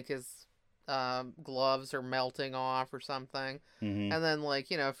 Right. And, like, his gloves are melting off or something. Mm-hmm. And then, like,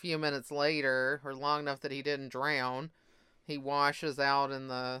 a few minutes later, or long enough that he didn't drown, he washes out in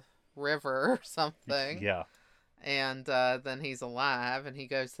the river or something. Yeah. And then he's alive, and he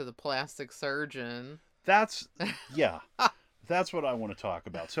goes to the plastic surgeon. That's what I want to talk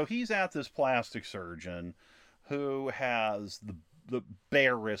about. So he's at this plastic surgeon who has the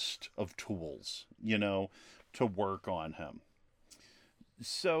barest of tools, to work on him.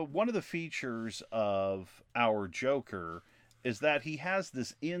 So one of the features of our Joker is that he has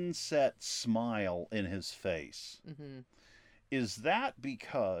this inset smile in his face. Mm-hmm. Is that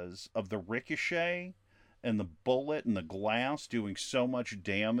because of the ricochet and the bullet and the glass doing so much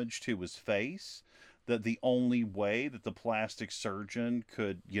damage to his face that the only way that the plastic surgeon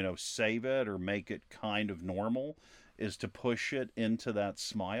could, save it or make it kind of normal is to push it into that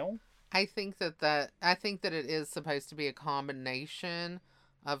smile? I think that it is supposed to be a combination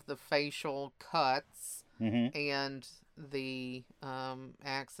of the facial cuts Mm-hmm. and the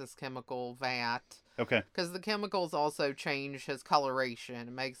Axis chemical vat. Okay. Because the chemicals also change his coloration.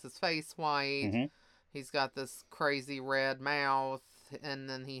 It makes his face white. Mm-hmm. He's got this crazy red mouth, and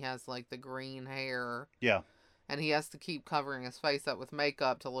then he has, like, the green hair. Yeah. and he has to keep covering his face up with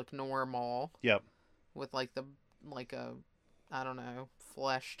makeup to look normal Yep. with like a I don't know,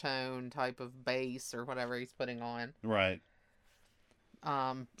 flesh tone type of base or whatever he's putting on. Right.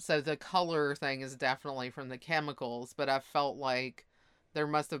 So the color thing is definitely from the chemicals, but I felt like there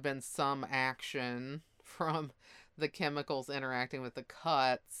must have been some action from the chemicals interacting with the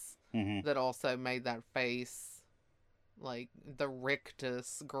cuts Mm-hmm. that also made that face like the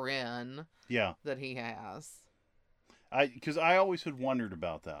rictus grin Yeah. that he has. Because I always had wondered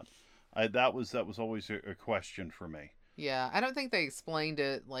about that. That was always a question for me. Yeah, I don't think they explained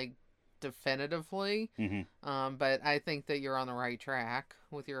it like definitively, Mm-hmm. but I think that you're on the right track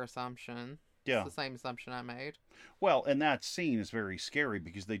with your assumption. Yeah. It's the same assumption I made. Well, and that scene is very scary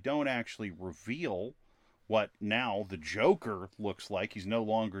because they don't actually reveal what now the Joker looks like. He's no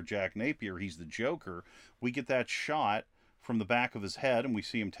longer Jack Napier, he's the Joker. We get that shot from the back of his head and we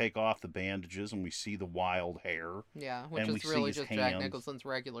see him take off the bandages and we see the wild hair. Yeah, which And we is see really his just Jack hands. Nicholson's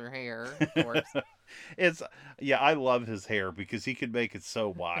regular hair, of course. It's yeah, I love his hair because he could make it so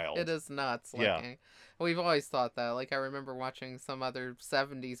wild. It is nuts Yeah. looking. We've always thought that. Like, I remember watching some other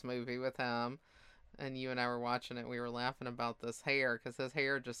 70s movie with him, and you and I were watching it. We were laughing about this hair because his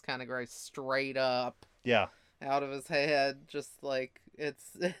hair just kind of grows straight up Yeah. out of his head. Just like, it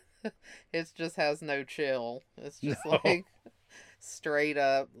just has no chill. It's just No. like straight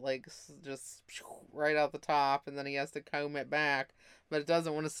up, like just right out the top, and then he has to comb it back, but it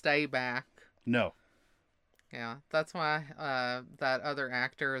doesn't want to stay back. No. Yeah, that's why that other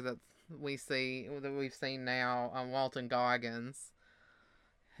actor that we've seen now, Walton Goggins,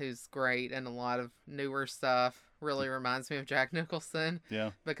 who's great in a lot of newer stuff, really reminds me of Jack Nicholson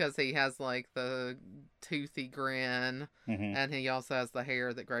Yeah. because he has like the toothy grin, Mm-hmm. and he also has the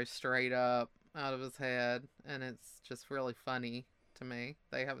hair that grows straight up out of his head, and it's just really funny to me.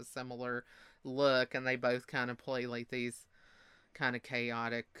 They have a similar look, and they both kind of play like these kind of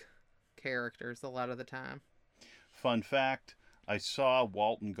chaotic characters a lot of the time. Fun fact, I saw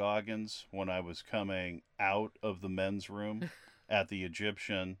Walton Goggins when I was coming out of the men's room at the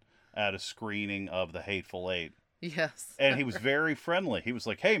Egyptian at a screening of The Hateful Eight. Yes. And he was very friendly. He was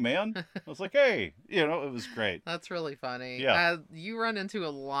like, "Hey, man." I was like, "Hey." You know, it was great. That's really funny. Yeah. You run into a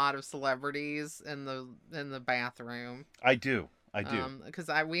lot of celebrities in the bathroom. I do. I do. Because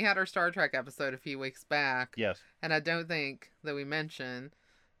we had our Star Trek episode a few weeks back, Yes. and I don't think that we mentioned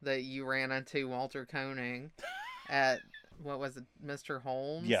that you ran into Walter Koenig at what was it, Mr.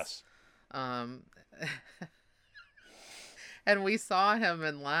 Holmes? Yes. And we saw him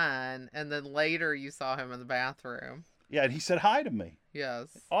in line, and then later you saw him in the bathroom. Yeah, and he said hi to me.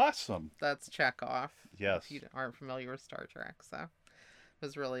 Yes. Awesome. That's Chekhov. Yes. If you aren't familiar with Star Trek, so it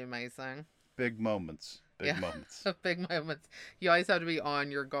was really amazing. Big moments. Big Yeah. moments. Big moments. You always have to be on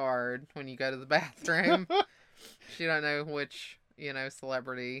your guard when you go to the bathroom. You don't know which,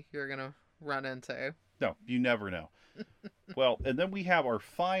 celebrity you're gonna run into. No, you never know. Well, and then we have our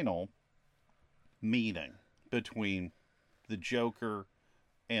final meeting between the Joker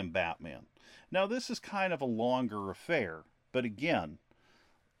and Batman. Now, this is kind of a longer affair, but again,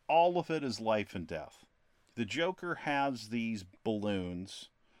 all of it is life and death. The Joker has these balloons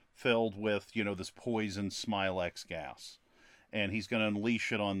filled with, this poison Smilex gas, and he's going to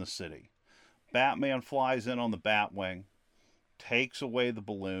unleash it on the city. Batman flies in on the Batwing, takes away the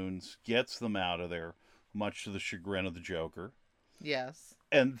balloons, gets them out of there, much to the chagrin of the Joker. Yes.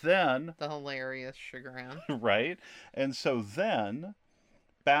 And then, The hilarious chagrin. right? And so then,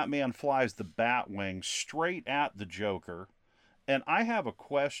 Batman flies the Batwing straight at the Joker. And I have a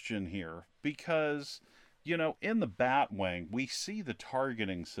question here because, in the Batwing, we see the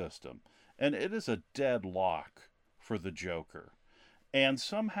targeting system, and it is a deadlock for the Joker. And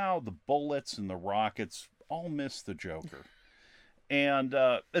somehow the bullets and the rockets all miss the Joker. And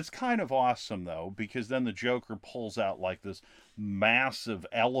it's kind of awesome, though, because then the Joker pulls out like this massive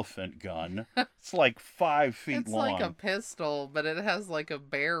elephant gun. It's like 5 feet It's long. like a pistol, but it has like a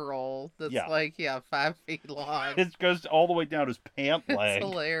barrel that's Yeah. 5 feet long. It goes all the way down his pant It's leg.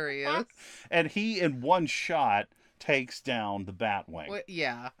 hilarious. And he, in one shot, takes down the Batwing.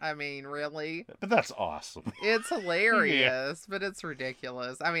 Yeah, I mean, really? But that's awesome. It's hilarious, but it's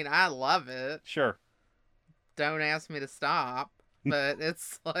ridiculous. I mean, I love it. Sure. Don't ask me to stop, but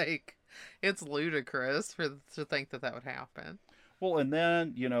it's like, it's ludicrous to think that would happen. Well, and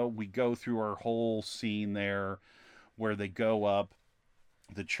then, we go through our whole scene there where they go up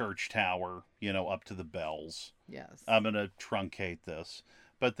the church tower, up to the bells. Yes. I'm going to truncate this.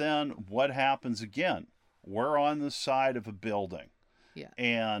 But then what happens again? We're on the side of a building. Yeah.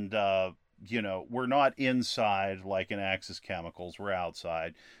 And, we're not inside like in Axis Chemicals. We're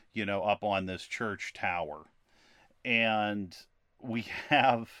outside, up on this church tower. And we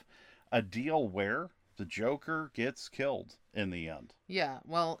have a deal where the Joker gets killed in the end. Yeah,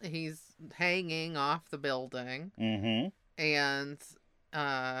 well, he's hanging off the building, Mm-hmm. and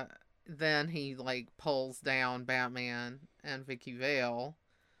uh, then he like pulls down Batman and Vicky Vale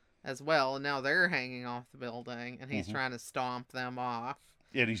as well, and now they're hanging off the building, and he's Mm-hmm. trying to stomp them off.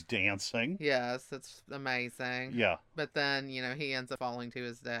 And he's dancing. Yes, it's amazing. Yeah. But then, he ends up falling to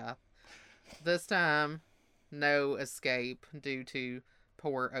his death. This time, no escape due to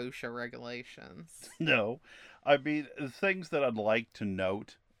poor OSHA regulations. No. I mean, the things that I'd like to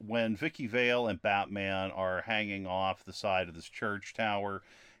note when Vicky Vale and Batman are hanging off the side of this church tower,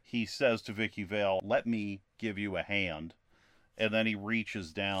 he says to Vicky Vale, "Let me give you a hand." And then he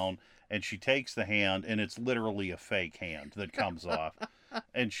reaches down and she takes the hand, and it's literally a fake hand that comes off.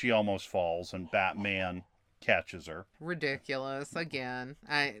 And she almost falls, and Batman catches her. Ridiculous. Again,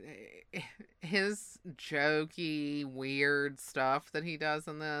 his jokey, weird stuff that he does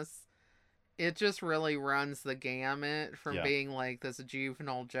in this, it just really runs the gamut from Yeah. being like this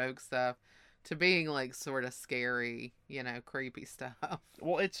juvenile joke stuff to being like sort of scary, creepy stuff.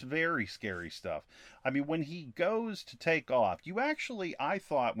 Well, it's very scary stuff. I mean, when he goes to take off, I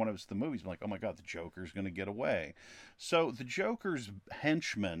thought when it was the movies, I'm like, oh my God, the Joker's going to get away. So the Joker's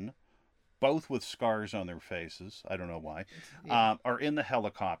henchmen, both with scars on their faces, I don't know why, Yeah. are in the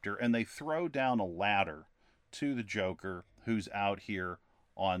helicopter, and they throw down a ladder to the Joker who's out here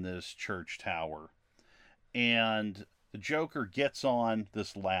on this church tower. And the Joker gets on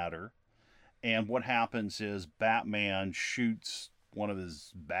this ladder, and what happens is Batman shoots one of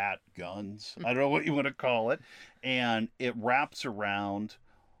his bat guns. I don't know what you want to call it. And it wraps around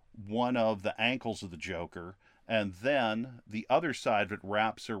one of the ankles of the Joker. And then the other side of it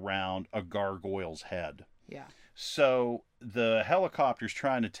wraps around a gargoyle's head. Yeah. So the helicopter's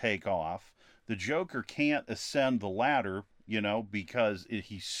trying to take off. The Joker can't ascend the ladder, because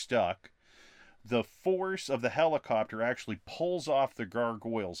he's stuck. The force of the helicopter actually pulls off the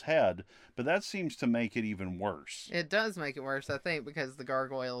gargoyle's head, but that seems to make it even worse. It does make it worse, I think, because the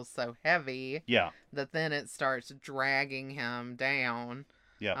gargoyle is so heavy Yeah, that then it starts dragging him down.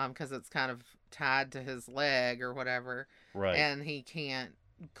 yeah, Because it's kind of tied to his leg or whatever, right. and he can't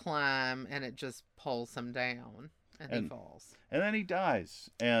climb, and it just pulls him down, and he falls. And then he dies.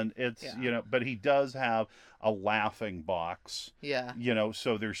 And it's, Yeah. But he does have a laughing box, Yeah.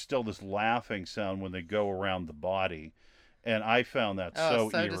 So there's still this laughing sound when they go around the body. And I found that Oh, so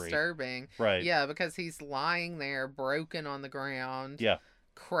so eerie. disturbing. Right. Yeah, because he's lying there, broken on the ground. Yeah.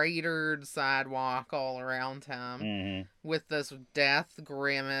 Cratered sidewalk all around him, Mm-hmm. with this death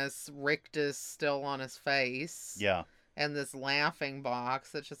grimace, rictus still on his face. Yeah. And this laughing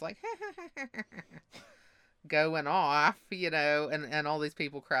box that's just like going off, and all these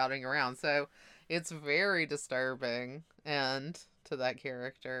people crowding around. So it's very disturbing end to that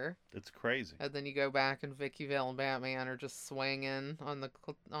character. It's crazy. And then you go back and Vicky Vale and Batman are just swinging on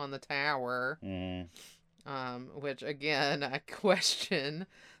the tower. Mm-hmm. Which again, I question.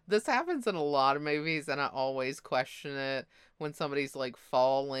 This happens in a lot of movies, and I always question it when somebody's like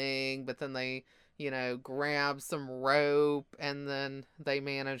falling, but then they, grab some rope and then they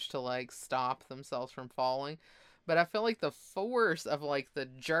manage to like stop themselves from falling. But I feel like the force of like the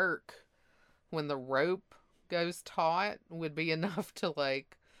jerk when the rope goes taut would be enough to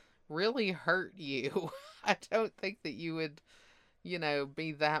like really hurt you. I don't think that you would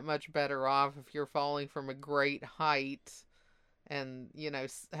be that much better off if you're falling from a great height and,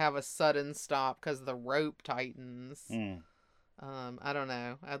 have a sudden stop because the rope tightens. Mm. I don't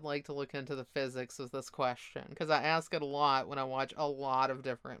know. I'd like to look into the physics of this question because I ask it a lot when I watch a lot of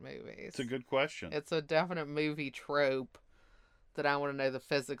different movies. It's a good question. It's a definite movie trope that I want to know the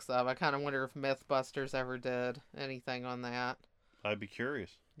physics of. I kind of wonder if Mythbusters ever did anything on that. I'd be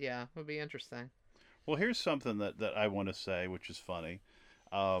curious. Yeah, it would be interesting. Well, here's something that I want to say, which is funny.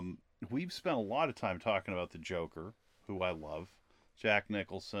 We've spent a lot of time talking about the Joker, who I love, Jack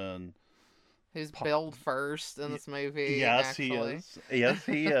Nicholson. Who's billed first in this movie? Yes, actually. he is. Yes,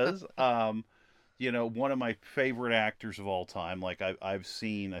 he is. One of my favorite actors of all time. Like I've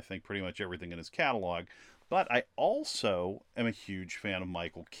seen, I think, pretty much everything in his catalog. But I also am a huge fan of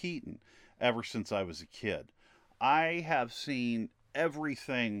Michael Keaton ever since I was a kid. I have seen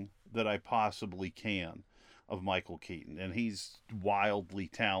everything that I possibly can of Michael Keaton, and he's wildly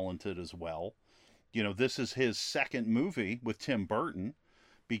talented as well. This is his second movie with Tim Burton,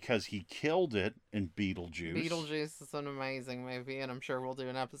 because he killed it in Beetlejuice. Beetlejuice is an amazing movie, and I'm sure we'll do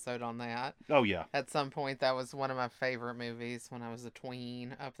an episode on that. Oh, yeah. At some point, that was one of my favorite movies when I was a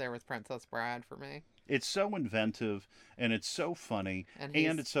tween, up there with Princess Bride for me. It's so inventive, and it's so funny, and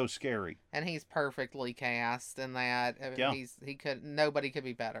it's so scary. And he's perfectly cast in that. Yeah. Nobody could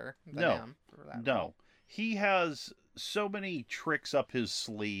be better than him for that role. He has so many tricks up his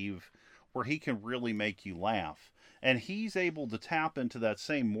sleeve where he can really make you laugh. And he's able to tap into that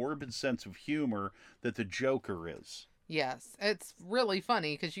same morbid sense of humor that the Joker is. Yes, it's really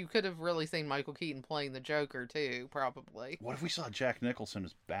funny because you could have really seen Michael Keaton playing the Joker too, probably. What if we saw Jack Nicholson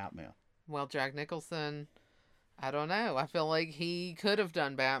as Batman? Well, Jack Nicholson, I don't know. I feel like he could have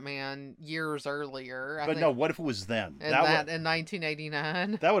done Batman years earlier. But no, what if it was then? In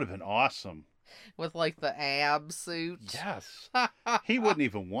 1989? That would have been awesome. With like the ab suit. Yes. He wouldn't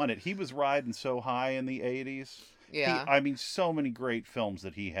even want it. He was riding so high in the 80s. Yeah. So many great films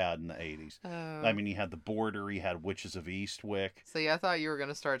that he had in the 80s. He had The Border, he had Witches of Eastwick. See, I thought you were going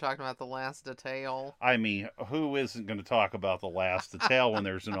to start talking about The Last Detail. Who isn't going to talk about The Last Detail when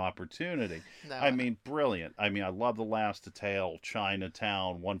there's an opportunity? No. Brilliant. I love The Last Detail,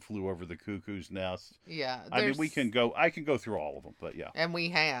 Chinatown, One Flew Over the Cuckoo's Nest. Yeah. I can go through all of them, but yeah. And we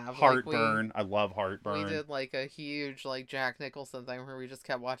have. Heartburn. I love Heartburn. We did like a huge Jack Nicholson thing where we just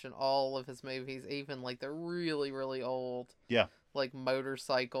kept watching all of his movies, even like the really, really old. Yeah. Like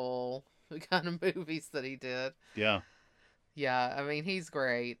motorcycle kind of movies that he did. Yeah. Yeah, he's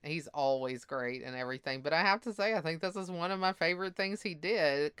great. He's always great and everything. But I have to say, I think this is one of my favorite things he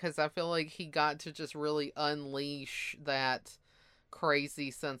did because I feel like he got to just really unleash that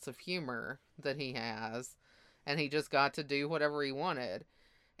crazy sense of humor that he has. And he just got to do whatever he wanted.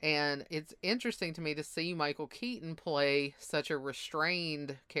 And it's interesting to me to see Michael Keaton play such a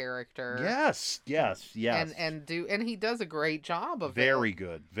restrained character. Yes. And he does a great job of it. Very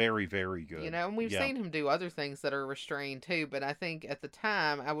good. Very, very good. And we've seen him do other things that are restrained too, but I think at the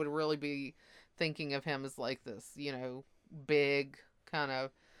time I would really be thinking of him as like this, big kind of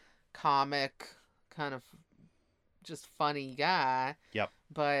comic, kind of just funny guy. Yep.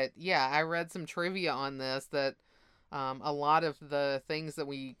 But yeah, I read some trivia on this that a lot of the things that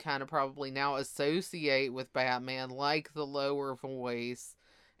we kind of probably now associate with Batman, like the lower voice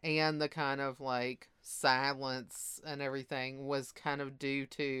and the kind of silence and everything, was kind of due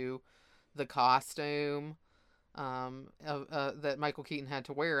to the costume that Michael Keaton had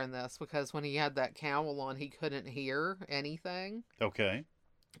to wear in this, because when he had that cowl on, he couldn't hear anything. Okay.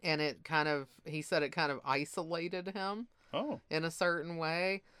 And he said it kind of isolated him. Oh. In a certain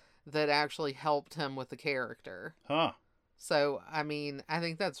way that actually helped him with the character. Huh. So, I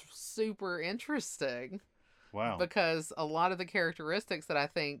think that's super interesting. Wow. Because a lot of the characteristics that I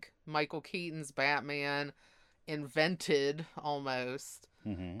think Michael Keaton's Batman invented almost,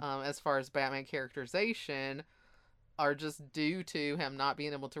 as far as Batman characterization, are just due to him not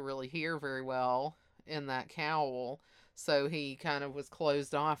being able to really hear very well in that cowl. So he kind of was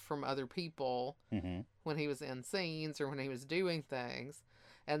closed off from other people when he was in scenes or when he was doing things.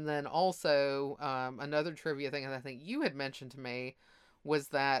 And then also, another trivia thing that I think you had mentioned to me was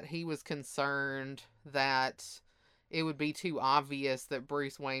that he was concerned that it would be too obvious that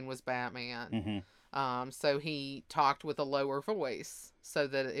Bruce Wayne was Batman. So he talked with a lower voice so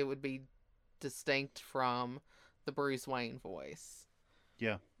that it would be distinct from the Bruce Wayne voice.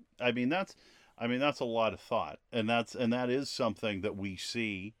 Yeah. That's a lot of thought. And that is something that we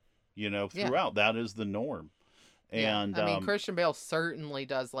see, throughout. Yeah. That is the norm. And Christian Bale certainly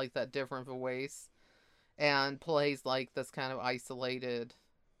does that different voice and plays this kind of isolated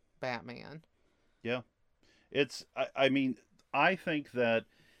Batman. Yeah. I think that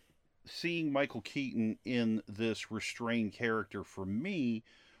seeing Michael Keaton in this restrained character for me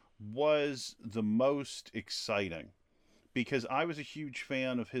was the most exciting, because I was a huge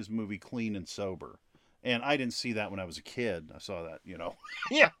fan of his movie Clean and Sober. And I didn't see that when I was a kid. I saw that,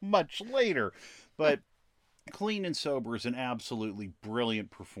 much later. But Clean and Sober is an absolutely brilliant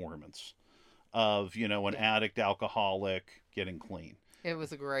performance of, an addict alcoholic getting clean. It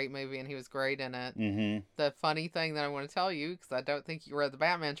was a great movie, and he was great in it. Mm-hmm. The funny thing that I want to tell you, because I don't think you read the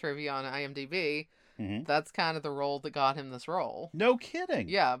Batman trivia on IMDb, that's kind of the role that got him this role. No kidding.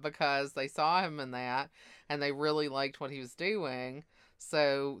 Yeah, because they saw him in that, and they really liked what he was doing,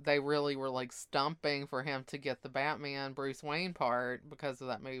 so they really were stumping for him to get the Batman Bruce Wayne part because of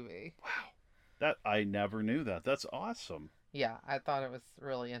that movie. Wow. That I never knew that. That's awesome. Yeah, I thought it was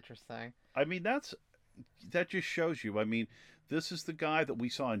really interesting. That just shows you. This is the guy that we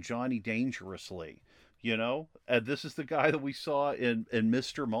saw in Johnny Dangerously, and this is the guy that we saw in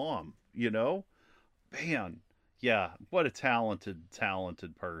Mr. Mom, Man, Yeah, what a talented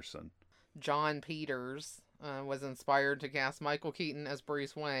person. John Peters was inspired to cast Michael Keaton as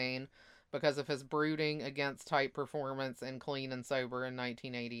Bruce Wayne because of his brooding against type performance in Clean and Sober in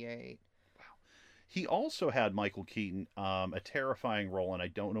 1988. He also had Michael Keaton a terrifying role, and I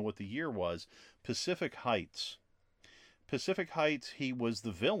don't know what the year was. Pacific Heights. Pacific Heights, he was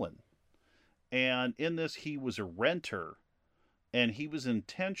the villain, and in this he was a renter, and he was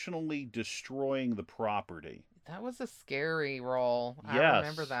intentionally destroying the property. That was a scary role. I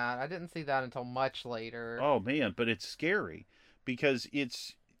remember Yes. that. I didn't see that until much later. Oh man, but it's scary because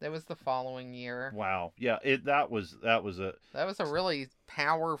it's It was the following year. wow. Yeah, that was a That was a really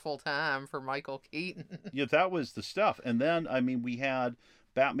powerful time for Michael Keaton. yeah, that was the stuff. And then I mean we had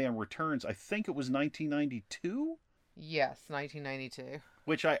Batman Returns. I think it was 1992, Yes, 1992.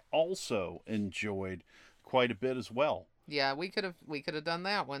 which I also enjoyed quite a bit as well. Yeah, we could have done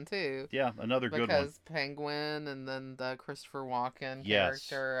that one too. Yeah, another good one. Because Penguin and then the Christopher Walken Yes.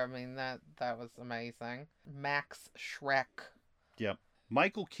 character. I mean that was amazing. Max Schreck. Yep.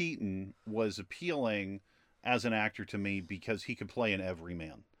 Michael Keaton was appealing as an actor to me because he could play an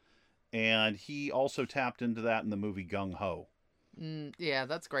everyman. And he also tapped into that in the movie Gung Ho. Yeah,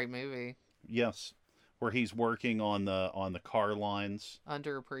 that's a great movie. Yes, where he's working on the car lines.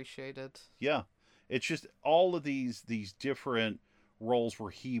 Underappreciated. Yeah. It's just all of these different roles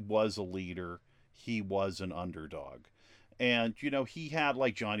where he was a leader, he was an underdog. And you know, he had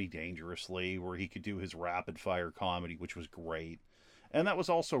like Johnny Dangerously where he could do his rapid fire comedy, which was great. And that was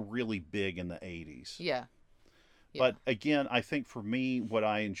also really big in the 80s. Yeah. But again, I think for me, what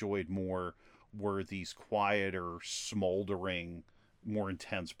I enjoyed more were these quieter, smoldering, more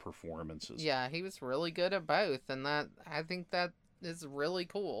intense performances. Yeah, he was really good at both, and that I think that is really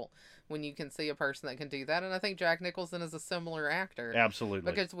cool when you can see a person that can do that. And I think Jack Nicholson is a similar actor. Absolutely.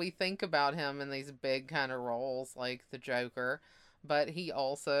 Because we think about him in these big kind of roles like the Joker, but he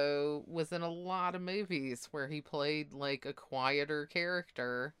also was in a lot of movies where he played like a quieter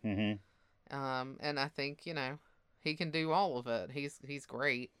character. Mm-hmm. And I think, he can do all of it. He's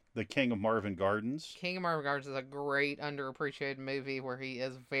great. The King of Marvin Gardens. King of Marvin Gardens is a great underappreciated movie where he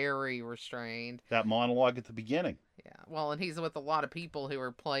is very restrained. That monologue at the beginning. Yeah. Well, and he's with a lot of people who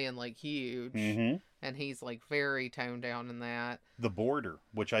are playing like huge. Mm-hmm. And he's like very toned down in that. The Border,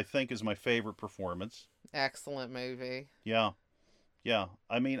 which I think is my favorite performance. Excellent movie. Yeah. Yeah.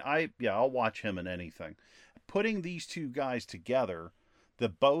 I mean, I'll watch him in anything. Putting these two guys together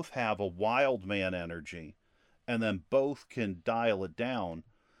that both have a wild man energy and then both can dial it down.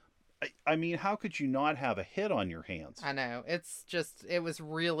 I mean, how could you not have a hit on your hands? I know. It was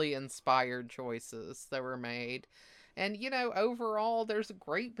really inspired choices that were made. And, overall, there's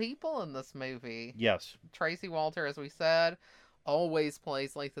great people in this movie. Yes. Tracy Walter, as we said, always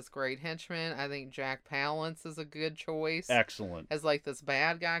plays like this great henchman. I think Jack Palance is a good choice. Excellent. As like this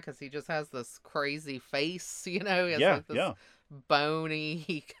bad guy because he just has this crazy face, He has Yeah, like this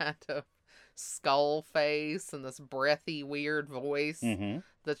bony kind of skull face and this breathy, weird voice Mm-hmm.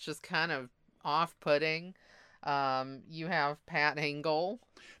 that's just kind of off-putting. You have Pat Hingle.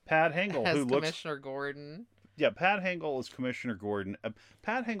 Pat Hingle, as who looks... Commissioner Gordon. Yeah, Pat Hingle is Commissioner Gordon.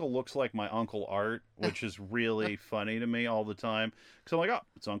 Pat Hingle looks like my Uncle Art, which is really funny to me all the time. Because I'm like, oh,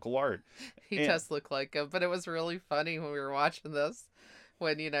 it's Uncle Art. He does look like him, but it was really funny when we were watching this.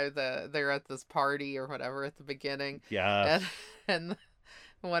 When, they're at this party or whatever at the beginning. Yeah. And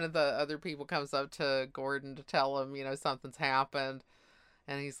one of the other people comes up to Gordon to tell him, something's happened.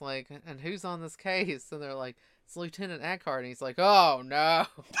 And he's like, and who's on this case? And they're like, it's Lieutenant Eckhart. And he's like, oh, no.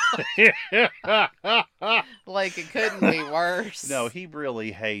 Like, it couldn't be worse. No, he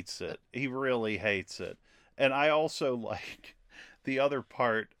really hates it. He really hates it. And I also like the other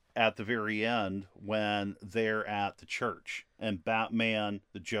part at the very end when they're at the church and Batman,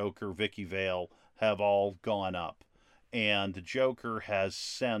 the Joker, Vicky Vale have all gone up. And the Joker has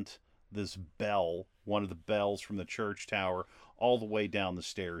sent this bell, one of the bells from the church tower, all the way down the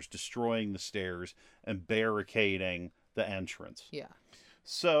stairs, destroying the stairs and barricading the entrance. Yeah.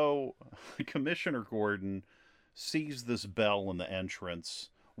 So Commissioner Gordon sees this bell in the entrance,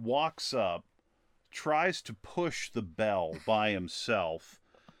 walks up, tries to push the bell by himself.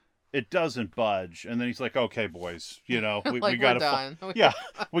 It doesn't budge, and then he's like, "Okay, boys, we like, gotta done.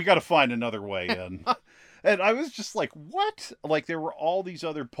 we gotta find another way in." And I was just like, "What?" Like there were all these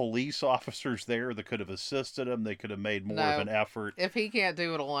other police officers there that could have assisted him. They could have made more of an effort. If he can't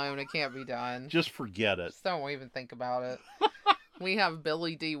do it alone, it can't be done. Just forget it. Just don't even think about it. We have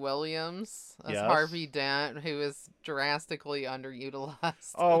Billy D. Williams as Yes. Harvey Dent, who is drastically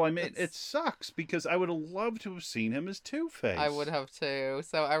underutilized. Oh, I mean, it sucks because I would have loved to have seen him as Two-Face. I would have too.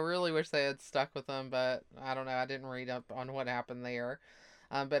 So I really wish they had stuck with him, but I don't know. I didn't read up on what happened there.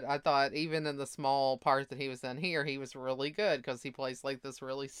 But I thought even in the small part that he was in here, he was really good because he plays like this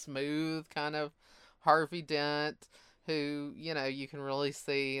really smooth kind of Harvey Dent who, you can really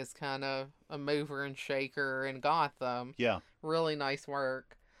see is kind of a mover and shaker in Gotham. Yeah. Really nice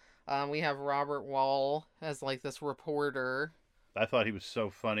work. We have Robert Wall as like this reporter. I thought he was so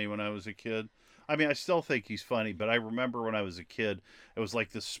funny when I was a kid. I mean, I still think he's funny, but I remember when I was a kid, it was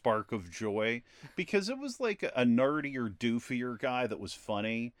like this spark of joy because it was like a nerdier, doofier guy that was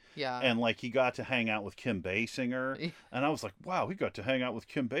funny. Yeah. And like he got to hang out with Kim Basinger. And I was like, wow, he got to hang out with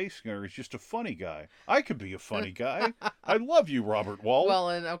Kim Basinger. He's just a funny guy. I could be a funny guy. I love you, Robert Wall. Well,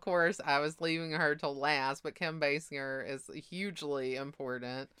 and of course, I was leaving her till last, but Kim Basinger is hugely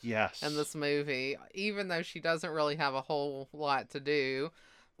important. Yes. In this movie, even though she doesn't really have a whole lot to do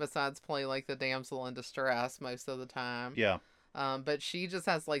besides play like the damsel in distress most of the time. Yeah. But she just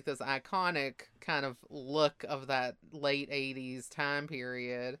has like this iconic kind of look of that late 80s time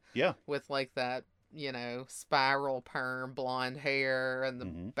period. Yeah. With like that, spiral perm blonde hair and the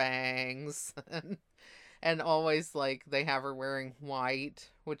bangs. And always like they have her wearing white,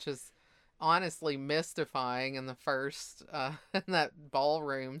 which is honestly mystifying in the first in that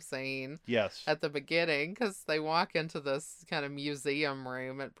ballroom scene. Yes. At the beginning, because they walk into this kind of museum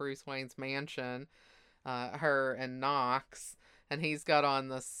room at Bruce Wayne's mansion, her and Knox, and he's got on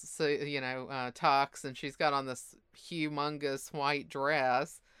this tux, and she's got on this humongous white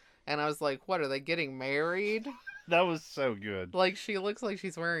dress, and I was like, what, are they getting married? That was so good. Like, she looks like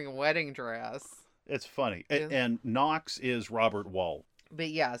she's wearing a wedding dress. It's funny. Yeah. And Knox is Robert Wall. But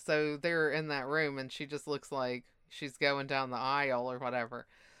yeah, so they're in that room and she just looks like she's going down the aisle or whatever.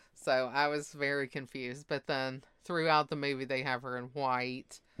 So I was very confused. But then throughout the movie, they have her in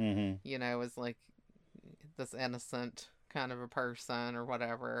white, as like this innocent kind of a person or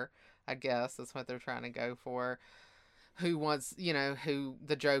whatever, I guess is what they're trying to go for. Who wants, who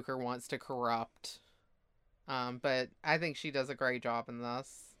the Joker wants to corrupt. But I think she does a great job in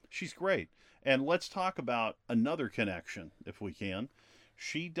this. She's great. And let's talk about another connection, if we can.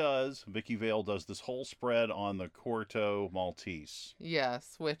 Vicky Vale does this whole spread on the Corto Maltese.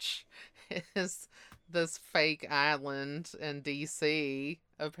 Yes, which is this fake island in DC,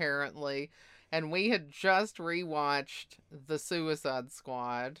 apparently. And we had just rewatched The Suicide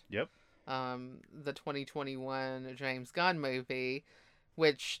Squad. Yep. The 2021 James Gunn movie,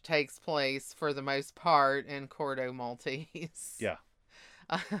 which takes place, for the most part, in Corto Maltese. Yeah.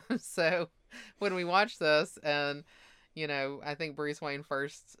 So, when we watch this, and I think Bruce Wayne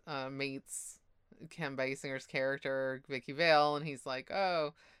first meets Kim Basinger's character, Vicky Vale, and he's like,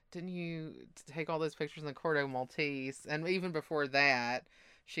 oh, didn't you take all those pictures in the Corto Maltese? And even before that,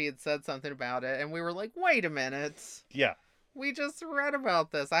 she had said something about it, and we were like, wait a minute. Yeah. We just read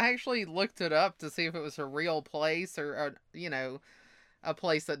about this. I actually looked it up to see if it was a real place or a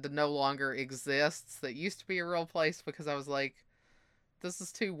place that no longer exists that used to be a real place, because I was like, this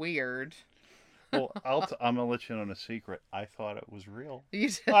is too weird. Well, I'm going to let you in on a secret. I thought it was real. You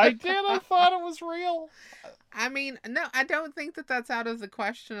did? I did. I thought it was real. I mean, no, I don't think that that's out of the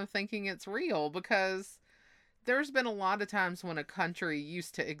question of thinking it's real, because there's been a lot of times when a country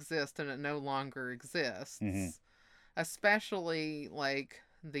used to exist and it no longer exists. Especially like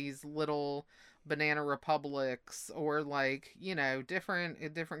these little banana republics, or like,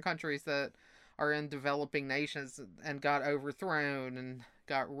 different countries that are in developing nations and got overthrown and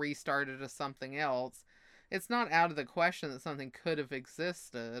got restarted as something else. It's not out of the question that something could have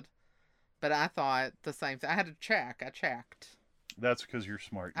existed, but I thought the same thing. I had to check. I checked. That's because you're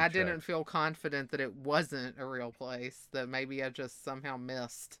smart. I didn't feel confident that it wasn't a real place, that maybe I just somehow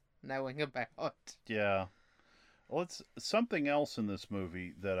missed knowing about. Yeah. Well, it's something else in this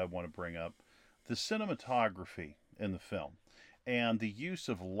movie that I want to bring up. The cinematography in the film and the use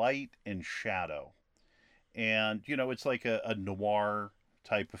of light and shadow. And, it's like a noir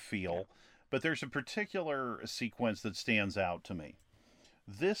type of feel. But there's a particular sequence that stands out to me.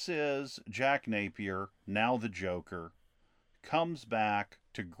 This is Jack Napier, now the Joker, comes back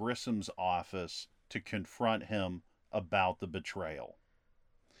to Grissom's office to confront him about the betrayal.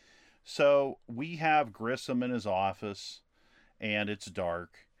 So we have Grissom in his office, and it's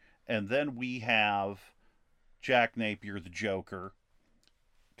dark. And then we have Jack Napier, the Joker,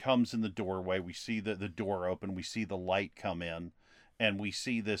 comes in the doorway. We see the door open. We see the light come in. And we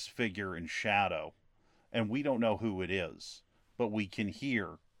see this figure in shadow. And we don't know who it is. But we can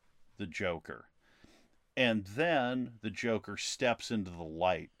hear the Joker. And then the Joker steps into the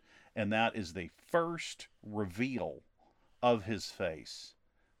light, and that is the first reveal of his face.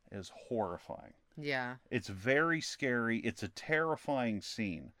 It is horrifying. Yeah. It's very scary. It's a terrifying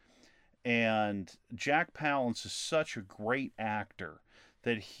scene. And Jack Palance is such a great actor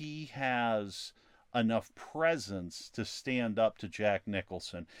that he has enough presence to stand up to Jack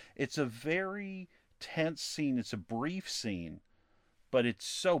Nicholson. It's a very tense scene. It's a brief scene, but it's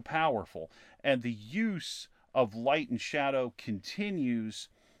so powerful. And the use of light and shadow continues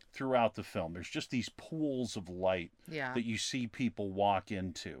throughout the film. There's just these pools of light Yeah. that you see people walk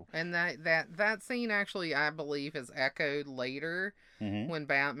into. And that scene actually, I believe, is echoed later Mm-hmm. when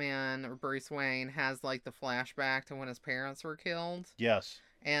Batman or Bruce Wayne has like the flashback to when his parents were killed, Yes.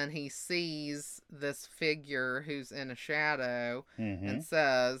 and he sees this figure who's in a shadow Mm-hmm. and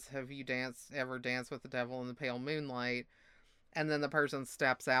says, "Have you ever danced with the devil in the pale moonlight?" And then the person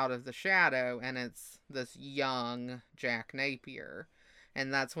steps out of the shadow, and it's this young Jack Napier.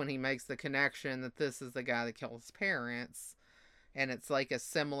 And that's when he makes the connection that this is the guy that killed his parents. And it's like a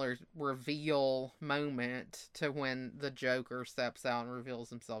similar reveal moment to when the Joker steps out and reveals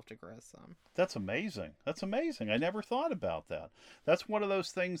himself to Grissom. That's amazing. That's amazing. I never thought about that. That's one of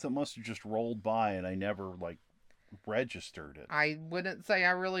those things that must have just rolled by and I never registered it. I wouldn't say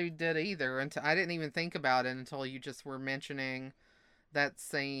I really did either. Until I didn't even think about it until you just were mentioning that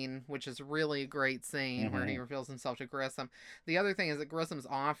scene, which is really a great scene where he reveals himself to Grissom. The other thing is that Grissom's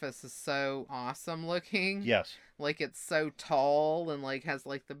office is so awesome looking. Yes. Like it's so tall and like has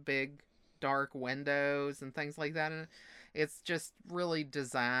like the big dark windows and things like that. And it's just really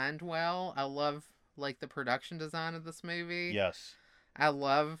designed well. I love like the production design of this movie. Yes. I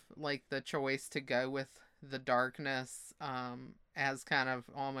love like the choice to go with the darkness as kind of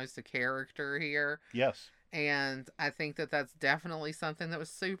almost a character here. Yes. And I think that that's definitely something that was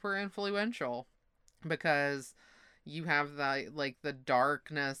super influential, because you have the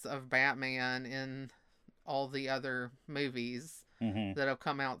darkness of Batman in all the other movies Mm-hmm. that have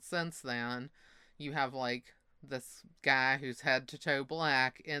come out since then. You have like this guy who's head to toe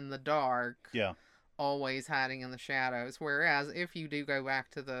black in the dark, Yeah. always hiding in the shadows. Whereas if you do go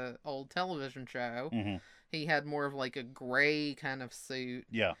back to the old television show, Mm-hmm. he had more of like a gray kind of suit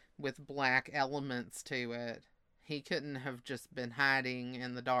Yeah. with black elements to it. He couldn't have just been hiding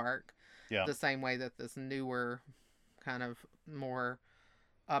in the dark Yeah. the same way that this newer, kind of more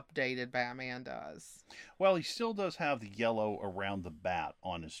updated Batman does. Well, he still does have the yellow around the bat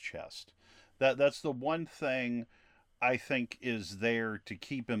on his chest. That's the one thing I think is there to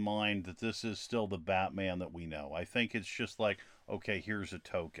keep in mind that this is still the Batman that we know. I think it's just like, okay, here's a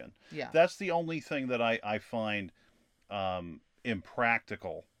token. Yeah. That's the only thing that I find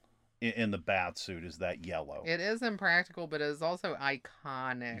impractical in the bat suit is that yellow. It is impractical, but it is also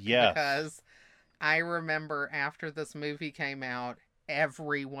iconic. Yes. Because I remember after this movie came out,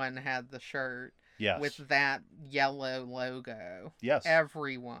 everyone had the shirt Yes. with that yellow logo. Yes.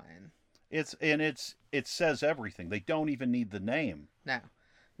 Everyone. It says everything. They don't even need the name.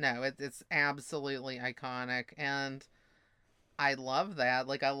 No, it's absolutely iconic, and I love that.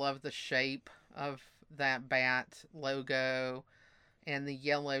 Like, I love the shape of that bat logo, and the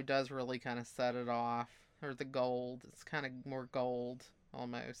yellow does really kind of set it off, or the gold. It's kind of more gold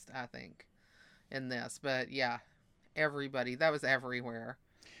almost, I think, in this. But yeah, everybody, that was everywhere.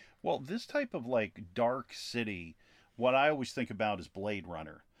 Well, this type of dark city, what I always think about is Blade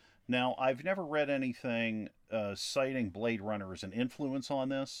Runner. Now, I've never read anything citing Blade Runner as an influence on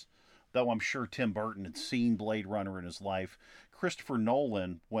this, though I'm sure Tim Burton had seen Blade Runner in his life. Christopher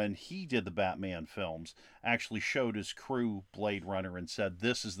Nolan, when he did the Batman films, actually showed his crew Blade Runner and said,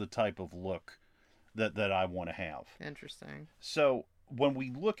 this is the type of look that I want to have. Interesting. So when we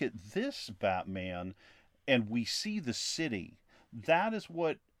look at this Batman and we see the city, that is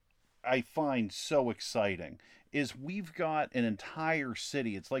what I find so exciting. Is we've got an entire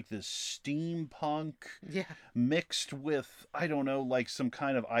city. It's like this steampunk Yeah. mixed with, I don't know, like some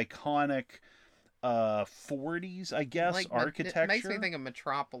kind of iconic 40s, I guess, Like, architecture. it makes me think of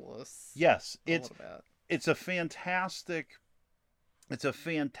Metropolis. Yes, a little bit. it's a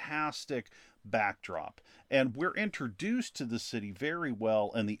fantastic backdrop. And we're introduced to the city very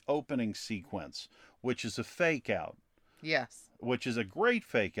well in the opening sequence, which is a fake out. Yes. Which is a great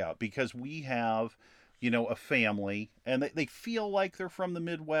fake out because we have, a family and they feel like they're from the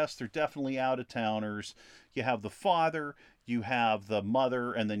Midwest. They're definitely out of towners. You have the father, you have the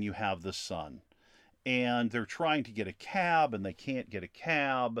mother, and then you have the son. And they're trying to get a cab and they can't get a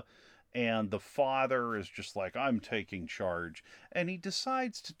cab. And the father is just like, I'm taking charge. And he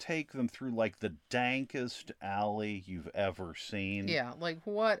decides to take them through the dankest alley you've ever seen. Yeah, like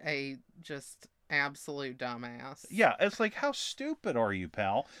what a just absolute dumbass. Yeah, it's like, how stupid are you,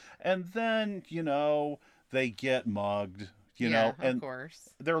 pal? And then, they get mugged, Yeah, of and course.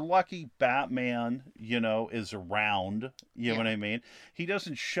 they're lucky Batman, is around. You know what Yeah. I mean? He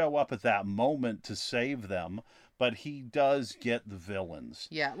doesn't show up at that moment to save them, but he does get the villains.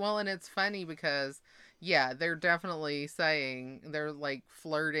 Yeah, well, and it's funny because, yeah, they're definitely saying they're like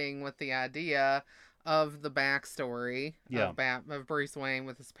flirting with the idea of the backstory Yeah, of Bruce Wayne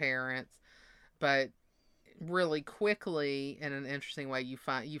with his parents, but really quickly in an interesting way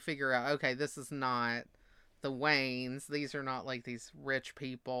you figure out, okay, this is not the Waynes. These are not like these rich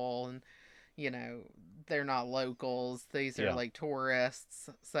people, and you know they're not locals. These are yeah. like tourists.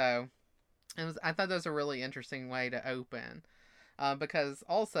 So I thought that was a really interesting way to open. Because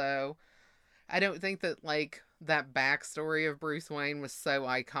also, I don't think that like that backstory of Bruce Wayne was so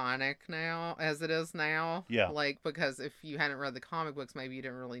iconic now as it is now. Yeah. Like, because if you hadn't read the comic books, maybe you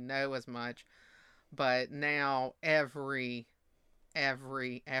didn't really know as much. But now everything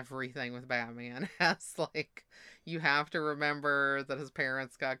with Batman has like, you have to remember that his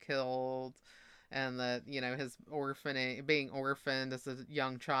parents got killed, and that his being orphaned as a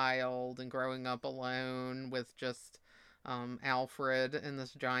young child and growing up alone with just Alfred in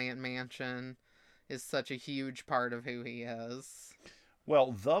this giant mansion is such a huge part of who he is.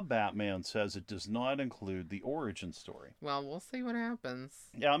 Well, the Batman says it does not include the origin story. Well, we'll see what happens.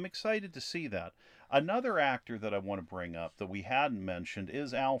 Yeah, I'm excited to see that. Another actor that I want to bring up that we hadn't mentioned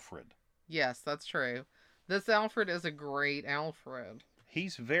is Alfred. Yes, that's true. This Alfred is a great Alfred.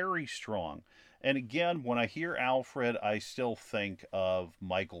 He's very strong. And again, when I hear Alfred, I still think of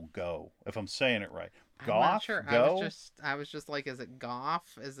Michael Gough, if I'm saying it right. I'm not Gough? sure. Go? I was just like, is it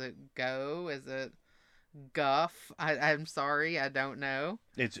Goff? Is it Go? Is it Guff? I'm sorry, I don't know.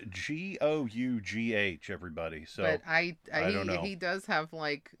 It's Gough, everybody. So But I don't know. he does have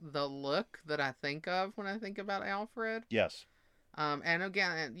like the look that I think of when I think about Alfred. Yes. And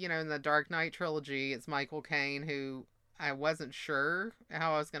again, in the Dark Knight trilogy, it's Michael Caine, who I wasn't sure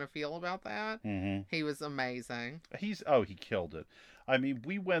how I was going to feel about that. Mm-hmm. He was amazing. He killed it. I mean,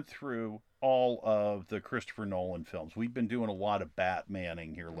 we went through all of the Christopher Nolan films. We've been doing a lot of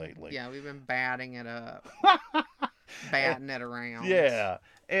Batmaning here lately. Yeah, we've been batting it up, batting it around. Yeah,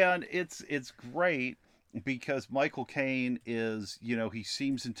 and it's great because Michael Caine is, he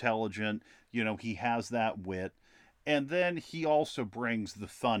seems intelligent, he has that wit, and then he also brings the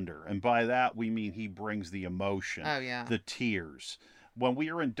thunder, and by that we mean he brings the emotion, Oh yeah. the tears. When we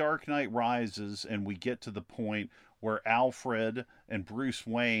are in Dark Knight Rises and we get to the point where Alfred and Bruce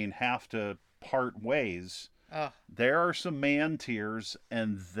Wayne have to part ways, Oh, there are some man tears,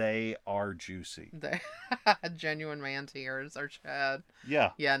 and they are juicy. the genuine man tears are shed.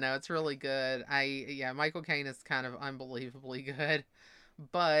 Yeah. Yeah, no, it's really good. Michael Caine is kind of unbelievably good,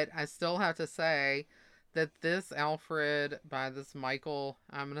 but I still have to say that this Alfred by this Michael,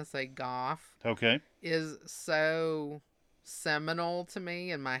 I'm gonna say Gough, Okay. is so seminal to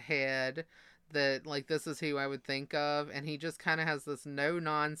me in my head that like this is who I would think of, and he just kind of has this no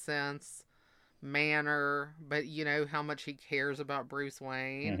nonsense manner, but how much he cares about Bruce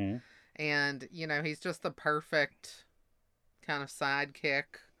Wayne, Mm-hmm. and he's just the perfect kind of sidekick,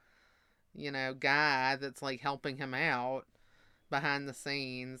 guy that's like helping him out behind the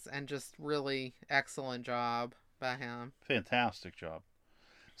scenes, and just really excellent job by him. Fantastic job.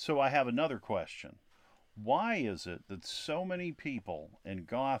 So I have another question. Why is it that so many people in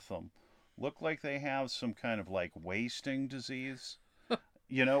Gotham look like they have some kind of like wasting disease?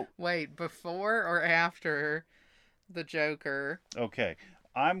 Wait, before or after the Joker? Okay.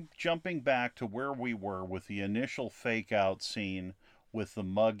 I'm jumping back to where we were with the initial fake out scene with the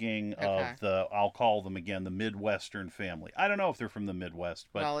mugging Okay. of I'll call them again, the Midwestern family. I don't know if they're from the Midwest,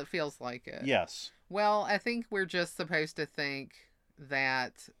 but Well, it feels like it. yes. Well, I think we're just supposed to think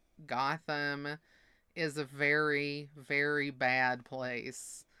that Gotham is a very, very bad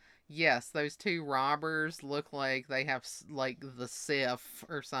place. Yes, those two robbers look like they have like the Sif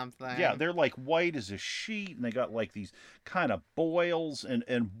or something. Yeah, they're like white as a sheet, and they got like these kind of boils, and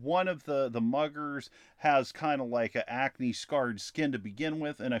one of the muggers has kind of like a acne scarred skin to begin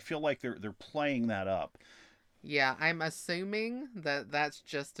with, and I feel like they're playing that up. Yeah, I'm assuming that that's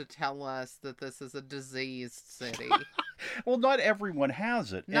just to tell us that this is a diseased city. Well, not everyone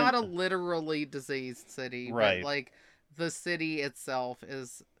has it. Not a literally diseased city, Right. but like the city itself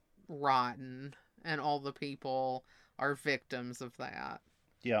is rotten, and all the people are victims of that.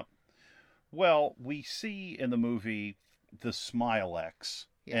 Yeah. Well, we see in the movie the Smile X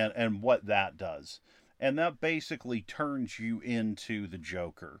Yeah. and what that does. And that basically turns you into the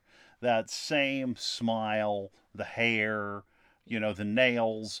Joker. That same smile, the hair, the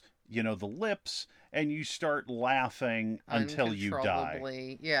nails, the lips, and you start laughing until you die.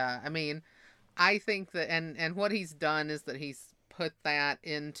 Uncontrollably. Yeah, I mean, I think that, and what he's done is that he's put that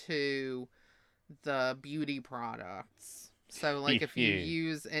into the beauty products. So, like, if you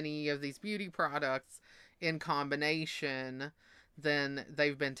use any of these beauty products in combination, then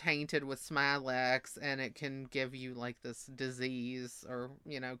they've been tainted with Smilex, and it can give you, like, this disease or,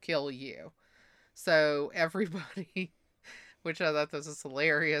 kill you. So, everybody, which I thought this was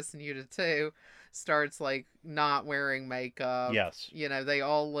hilarious, and you did too, starts, like, not wearing makeup. Yes. They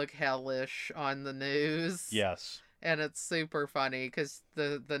all look hellish on the news. Yes. And it's super funny because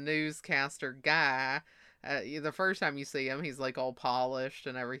the newscaster guy, the first time you see him, he's like all polished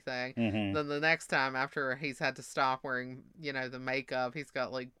and everything. Mm-hmm. Then the next time, after he's had to stop wearing, the makeup, he's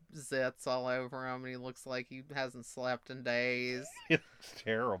got like zits all over him, and he looks like he hasn't slept in days. It's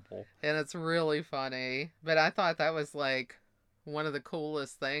terrible. And it's really funny. But I thought that was like one of the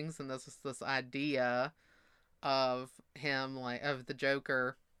coolest things, and this idea of him, like, of the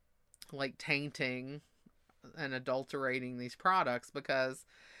Joker, like, tainting and adulterating these products, because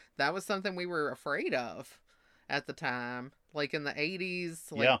that was something we were afraid of at the time. Like in the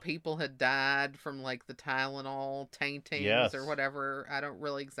 80s, like, Yeah. people had died from like the Tylenol taintings Yes. or whatever. I don't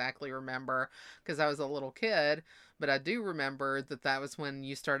really exactly remember because I was a little kid, but I do remember that was when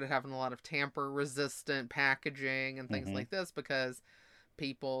you started having a lot of tamper resistant packaging and things Mhm. like this, because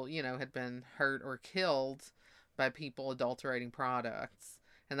people, had been hurt or killed by people adulterating products.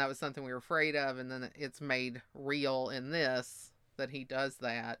 And that was something we were afraid of, and then it's made real in this, that he does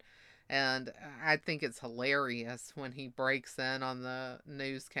that. And I think it's hilarious when he breaks in on the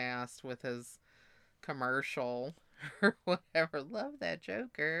newscast with his commercial or whatever. Love that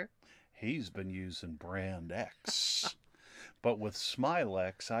Joker. He's been using Brand X. But with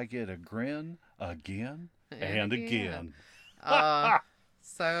Smilex, I get a grin again and again.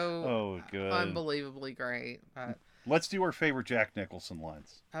 So Oh, good. unbelievably great. But, Let's do our favorite Jack Nicholson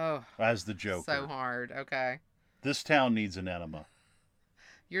lines oh, as the Joker. so hard. Okay. This town needs an enema.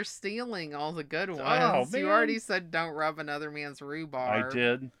 You're stealing all the good ones. Oh, You man. already said don't rub another man's rhubarb. I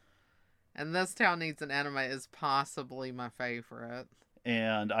did. And This Town Needs an Enema is possibly my favorite.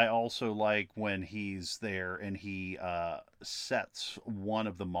 And I also like when he's there and he sets one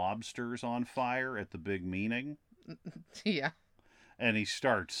of the mobsters on fire at the big meeting. Yeah. And he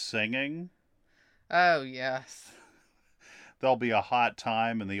starts singing. Oh, yes. There'll be a hot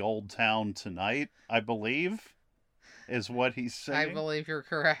time in the old town tonight, I believe, is what he's singing. I believe you're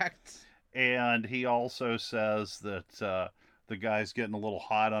correct. And he also says that the guy's getting a little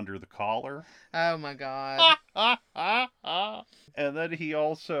hot under the collar. Oh, my God. And then he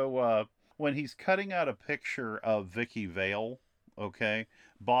also, when he's cutting out a picture of Vicky Vale, okay,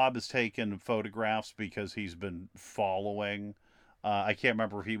 Bob has taken photographs because he's been following. I can't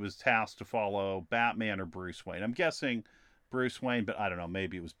remember if he was tasked to follow Batman or Bruce Wayne. I'm guessing Bruce Wayne, but I don't know.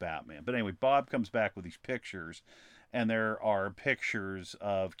 Maybe it was Batman. But anyway, Bob comes back with these pictures, and there are pictures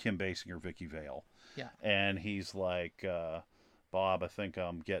of Kim Basinger, Vicky Vale. Yeah. And he's like, Bob, I think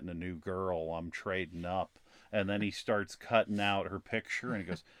I'm getting a new girl. I'm trading up. And then he starts cutting out her picture, and he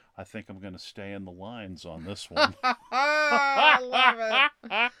goes, I think I'm going to stay in the lines on this one. I love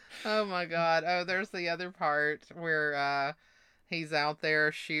it. Oh, my God. Oh, there's the other part where he's out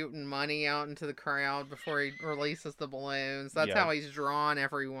there shooting money out into the crowd before he releases the balloons. That's Yeah. how he's drawn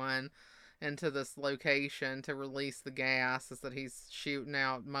everyone into this location to release the gas, is that he's shooting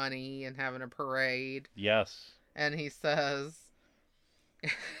out money and having a parade. Yes. And he says,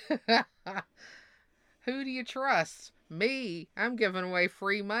 who do you trust? Me. I'm giving away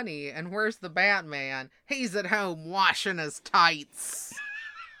free money. And where's the Batman? He's at home washing his tights.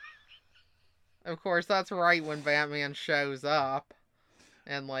 Of course, that's right when Batman shows up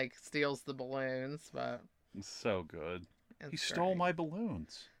and, like, steals the balloons, but So good. it's He stole great. my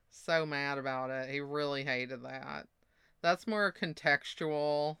balloons. So mad about it. He really hated that. That's more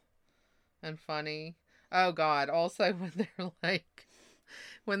contextual and funny. Oh, God. Also,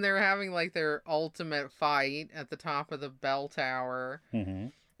 when they're having, like, their ultimate fight at the top of the bell tower, Mm-hmm.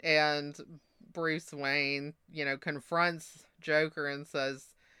 and Bruce Wayne, confronts Joker and says,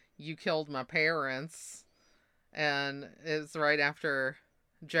 you killed my parents. And it's right after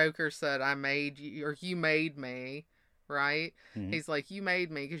Joker said, I made you, or you made me, right? Mhm. He's like, you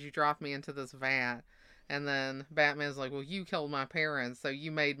made me because you dropped me into this vat. And then Batman's like, well, you killed my parents, so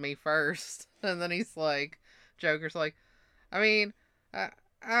you made me first. And then he's like, Joker's like, I mean,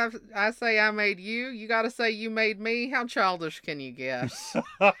 I say I made you. You got to say you made me. How childish can you get?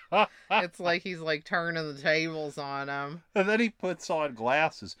 It's like he's like turning the tables on him. And then he puts on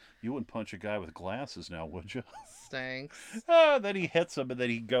glasses. You wouldn't punch a guy with glasses now, would you? Stinks. Then he hits him, and then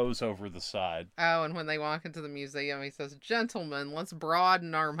he goes over the side. Oh, and when they walk into the museum, he says, "Gentlemen, let's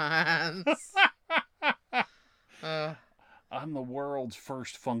broaden our minds." uh, I'm the world's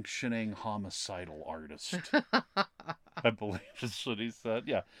first functioning homicidal artist. I believe that's what he said.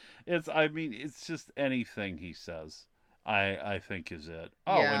 Yeah, it's just anything he says. I think is it.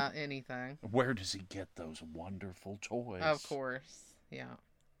 Oh, yeah, anything. Where does he get those wonderful toys? Of course, yeah.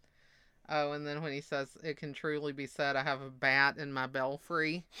 Oh, and then when he says, "It can truly be said I have a bat in my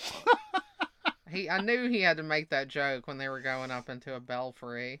belfry," I knew he had to make that joke when they were going up into a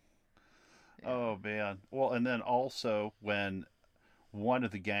belfry. Yeah. Oh man. Well, and then also when one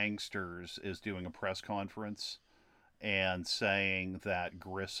of the gangsters is doing a press conference and saying that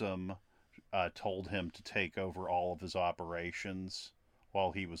Grissom told him to take over all of his operations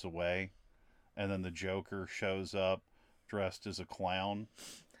while he was away, and then the Joker shows up dressed as a clown.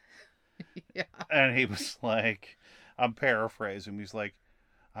 Yeah. And he was like, I'm paraphrasing, he's like,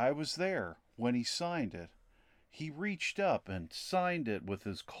 I was there when he signed it. He reached up and signed it with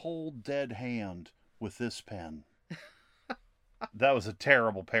his cold, dead hand with this pen. That was a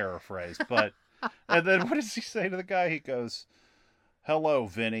terrible paraphrase, but... And then what does he say to the guy? He goes, hello,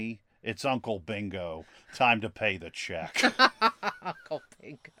 Vinny. It's Uncle Bingo. Time to pay the check. Uncle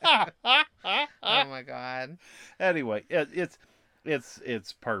Bingo. Oh my God. Anyway,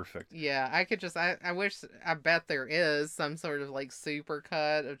 it's perfect. Yeah, I bet there is some sort of like super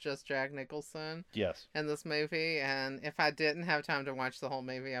cut of just Jack Nicholson Yes. in this movie, and if I didn't have time to watch the whole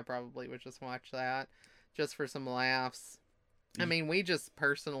movie, I probably would just watch that just for some laughs. I mean, we just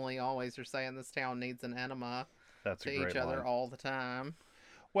personally always are saying this town needs an enema That's to a great each other line. all the time.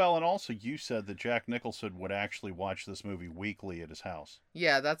 Well, and also you said that Jack Nicholson would actually watch this movie weekly at his house.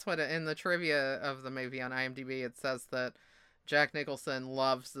 Yeah, that's what in the trivia of the movie on IMDb it says that Jack Nicholson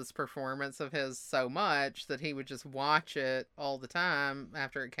loves this performance of his so much that he would just watch it all the time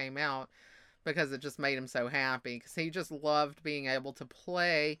after it came out because it just made him so happy because he just loved being able to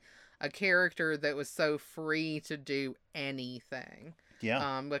play a character that was so free to do anything.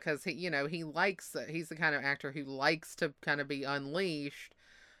 Yeah. Because he's the kind of actor who likes to kind of be unleashed,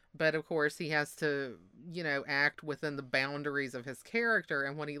 but of course he has to, act within the boundaries of his character.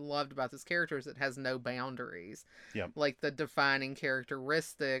 And what he loved about this character is it has no boundaries. Yep. Like the defining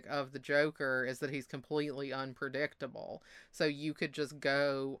characteristic of the Joker is that he's completely unpredictable. So you could just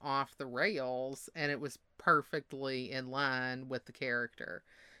go off the rails and it was perfectly in line with the character.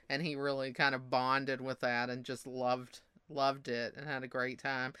 And he really kind of bonded with that and just loved it and had a great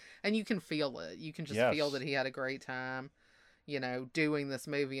time. And you can feel it. You can just feel that he had a great time, doing this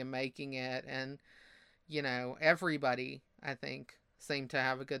movie and making it. And, everybody, I think, seemed to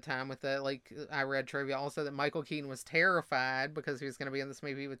have a good time with it. Like, I read trivia also that Michael Keaton was terrified because he was going to be in this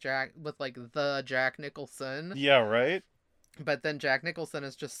movie with the Jack Nicholson. Yeah, right? But then Jack Nicholson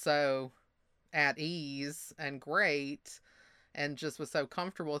is just so at ease and great and just was so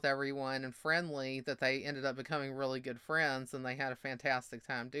comfortable with everyone and friendly that they ended up becoming really good friends and they had a fantastic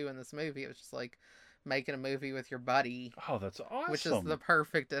time doing this movie. It was just like making a movie with your buddy. Oh, that's awesome. Which is the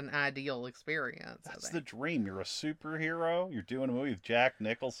perfect and ideal experience. That's the dream. You're a superhero. You're doing a movie with Jack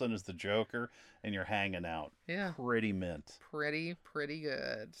Nicholson as the Joker and you're hanging out. Yeah. Pretty mint. Pretty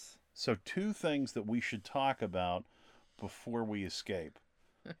good. So 2 things that we should talk about before we escape.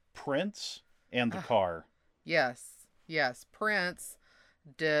 Prince and the car. Yes, Prince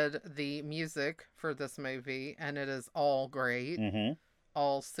did the music for this movie, and it is all great. Mm-hmm.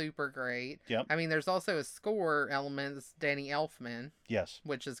 All super great. Yep. I mean, there's also a score element, it's Danny Elfman. Yes.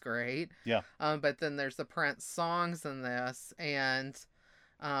 Which is great. Yeah. But then there's the Prince songs in this, and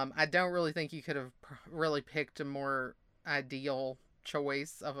I don't really think you could have really picked a more ideal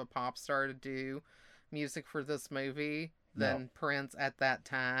choice of a pop star to do music for this movie than Prince at that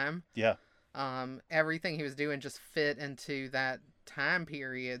time. Yeah. Everything he was doing just fit into that time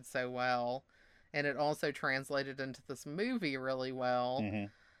period so well, and it also translated into this movie really well. Mm-hmm.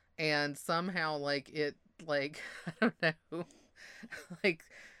 And somehow I don't know, like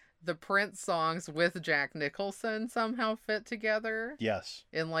the Prince songs with Jack Nicholson somehow fit together. Yes.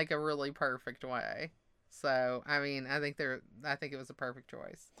 In like a really perfect way. So, I mean, I think it was a perfect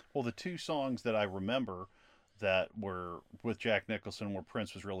choice. Well, the 2 songs that I remember that were with Jack Nicholson where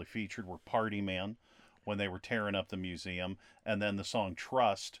Prince was really featured were Party Man when they were tearing up the museum and then the song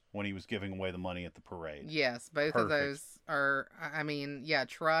Trust when he was giving away the money at the parade. Yes, both of those are, I mean, yeah,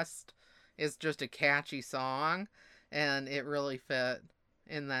 Trust is just a catchy song and it really fit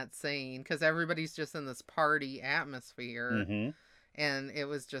in that scene because everybody's just in this party atmosphere, Mm-hmm. and it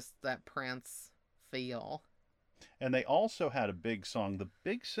was just that Prince feel. And they also had a big song. The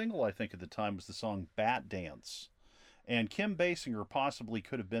big single, I think, at the time was the song Bat Dance. And Kim Basinger possibly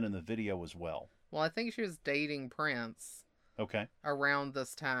could have been in the video as well. Well, I think she was dating Prince Okay. around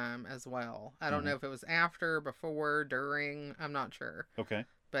this time as well. I don't Mm-hmm. know if it was after, before, during. I'm not sure. Okay.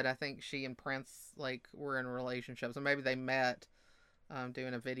 But I think she and Prince like were in a relationship, so maybe they met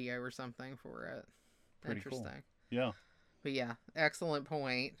doing a video or something for it. Pretty cool. Interesting. Yeah. But yeah, excellent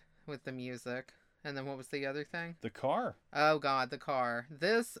point with the music. And then what was the other thing? The car. Oh God, the car.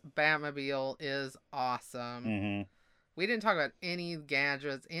 This Batmobile is awesome. Mm-hmm. We didn't talk about any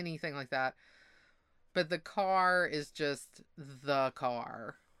gadgets, anything like that. But the car is just the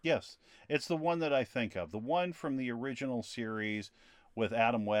car. Yes. It's the one that I think of. The one from the original series with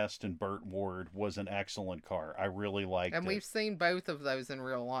Adam West and Burt Ward was an excellent car. I really liked And it. we've seen both of those in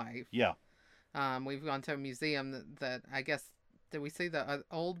real life. Yeah. We've gone to a museum that I guess, did we see the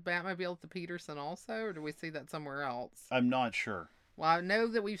old Batmobile at the Peterson also, or did we see that somewhere else? I'm not sure. Well, I know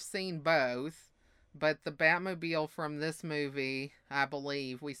that we've seen both, but the Batmobile from this movie, I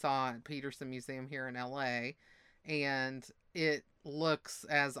believe, we saw at Peterson Museum here in LA, and it looks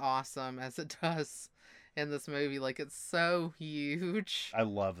as awesome as it does in this movie. Like, it's so huge. I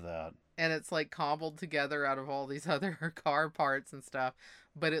love that. And it's like cobbled together out of all these other car parts and stuff,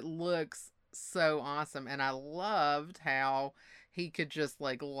 but it looks so awesome. And I loved how he could just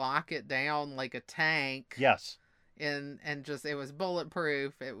like lock it down like a tank. Yes. And just, it was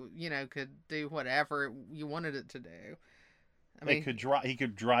bulletproof. It, could do whatever you wanted it to do. I mean, He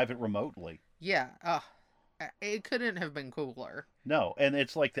could drive it remotely. yeah. It couldn't have been cooler. No, and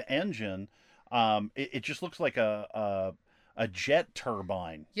it's like the engine. It just looks like a jet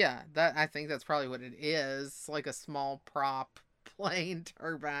turbine. Yeah, I think that's probably what it is. Like a small prop plane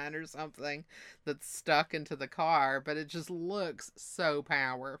turbine or something that's stuck into the car, but it just looks so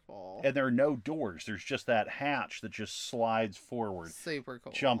powerful. And there are no doors. There's just that hatch that just slides forward. Super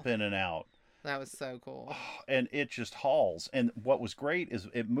cool. Jump in and out. That was so cool. And it just hauls. And what was great is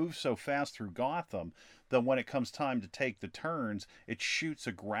it moves so fast through Gotham that when it comes time to take the turns, it shoots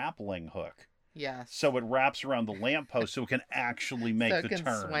a grappling hook. Yes. So it wraps around the lamppost so it can actually make so the it can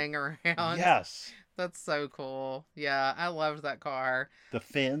turn. swing around. Yes. That's so cool. Yeah, I loved that car. The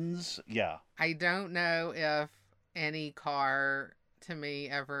fins, yeah. I don't know if any car to me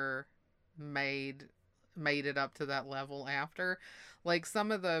ever made it up to that level after. Like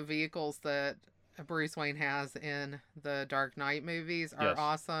some of the vehicles that Bruce Wayne has in the Dark Knight movies are Yes.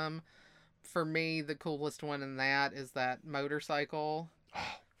 awesome. For me, the coolest one in that is that motorcycle.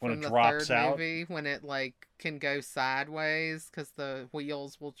 When from it the drops third out. movie, when it like can go sideways because the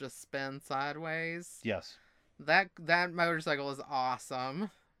wheels will just spin sideways. Yes. That motorcycle is awesome,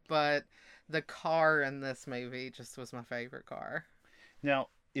 but the car in this movie just was my favorite car. Now,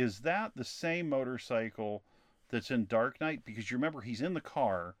 is that the same motorcycle that's in Dark Knight? Because you remember he's in the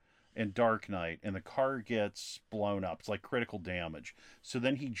car in Dark Knight and the car gets blown up. It's like critical damage. So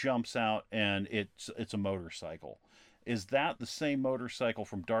then he jumps out and it's a motorcycle. Is that the same motorcycle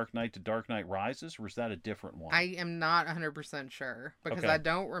from Dark Knight to Dark Knight Rises, or is that a different one? I am not 100% sure because Okay. I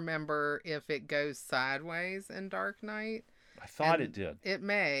don't remember if it goes sideways in Dark Knight. I thought And it did. It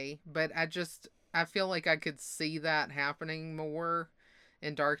may, but I feel like I could see that happening more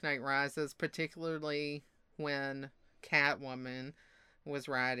in Dark Knight Rises, particularly when Catwoman was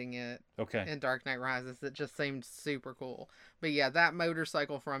riding it Okay. in Dark Knight Rises. It just seemed super cool. But yeah, that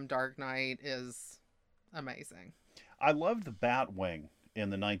motorcycle from Dark Knight is amazing. I loved the Batwing in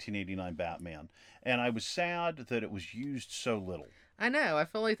the 1989 Batman, and I was sad that it was used so little. I know. I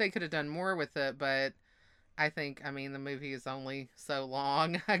feel like they could have done more with it, but I mean, the movie is only so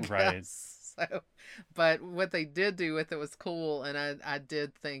long, I guess. Right. So, but what they did do with it was cool, and I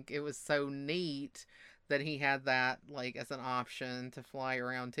did think it was so neat that he had that, like, as an option to fly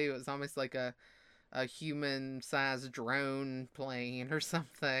around, too. It was almost like a human-sized drone plane or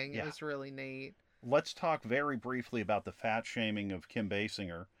something. Yeah. It was really neat. Let's talk very briefly about the fat shaming of Kim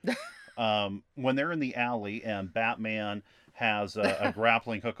Basinger. When they're in the alley and Batman has a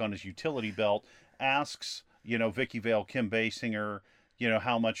grappling hook on his utility belt, asks, Vicky Vale, Kim Basinger,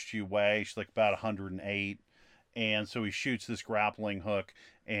 how much do you weigh? She's like about 108. And so he shoots this grappling hook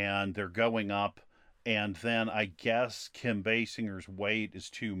and they're going up. And then I guess Kim Basinger's weight is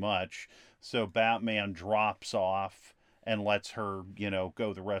too much. So Batman drops off and lets her,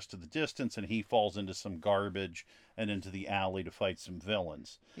 go the rest of the distance, and he falls into some garbage and into the alley to fight some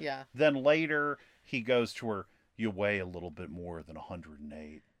villains. Yeah. Then later, he goes to her, you weigh a little bit more than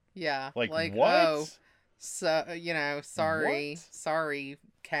 108. Yeah. Like what? Oh, So, sorry, What? sorry,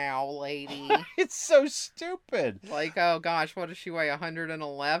 cow lady. It's so stupid. Like, oh gosh, what does she weigh?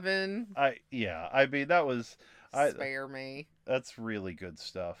 111? I mean, I Spare me. that's really good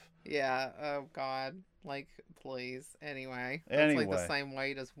stuff. Yeah, oh god. Like, please. Anyway, that's like the Anyway, same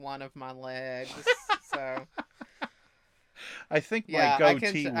weight as one of my legs. So, I think my yeah,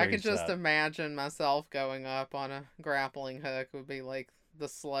 goatee I can weighs just that. imagine myself going up on a grappling hook would be like the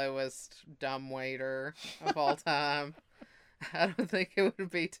slowest dumb waiter of all time. I don't think it would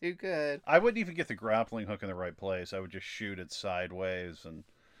be too good. I wouldn't even get the grappling hook in the right place. I would just shoot it sideways and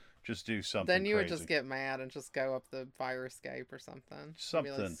just do something Then you would just crazy. get mad and just go up the fire escape or something. You'd be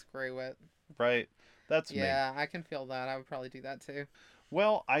like, Something, screw it. right? That's me. Yeah, I can feel that. I would probably do that too.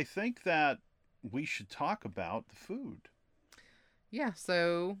 Well, I think that we should talk about the food. Yeah,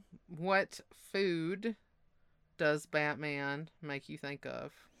 so what food does Batman make you think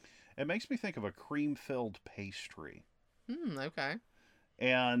of? It makes me think of a cream-filled pastry. Okay.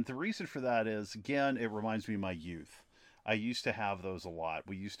 And the reason for that is, again, it reminds me of my youth. I used to have those a lot.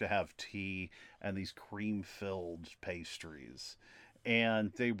 We used to have tea and these cream filled pastries,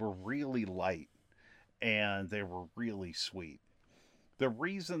 and they were really light and they were really sweet. The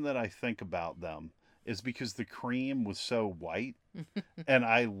reason that I think about them is because the cream was so white, and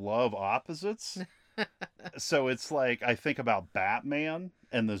I love opposites. So it's like I think about Batman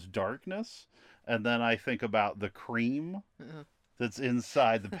and this darkness, and then I think about the cream Uh, that's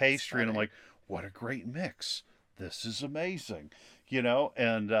inside the That's pastry, and I'm funny. like, what a great mix. This is amazing.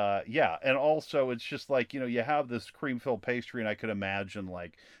 And yeah, and also it's just like, you have this cream filled pastry, and I could imagine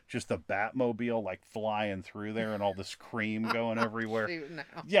like just the Batmobile like flying through there and all this cream going everywhere. Shoot, now.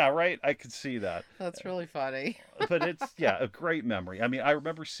 Yeah, right. I could see that. That's really funny. But it's, yeah, a great memory. I mean, I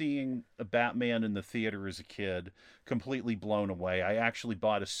remember seeing a Batman in the theater as a kid, completely blown away. I actually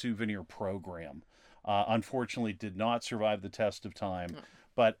bought a souvenir program. Unfortunately, did not survive the test of time, Oh,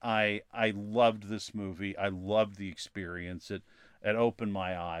 but I loved this movie. I loved the experience. It opened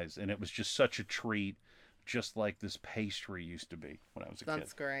my eyes, and it was just such a treat, just like this pastry used to be when I was a kid.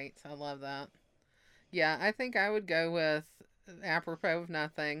 that's great. I love that. Yeah, I think I would go with, apropos of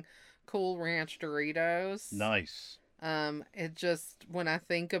nothing, Cool Ranch Doritos. Nice. It just, when I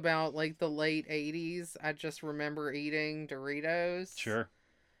think about like the late 80s, I just remember eating Doritos. Sure.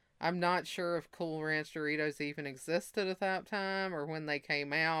 I'm not sure if Cool Ranch Doritos even existed at that time or when they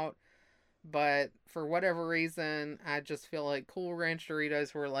came out, but for whatever reason, I just feel like Cool Ranch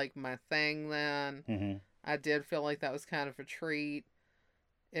Doritos were like my thing then. Mm-hmm. I did feel like that was kind of a treat.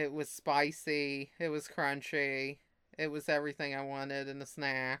 It was spicy, it was crunchy, it was everything I wanted in a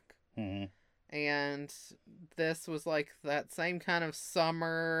snack. Mm-hmm. And this was like that same kind of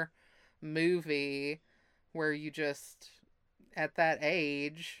summer movie where you just, at that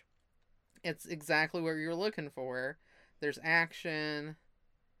age, it's exactly what you're looking for. There's action,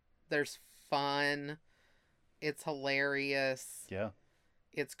 there's fun, it's hilarious, Yeah.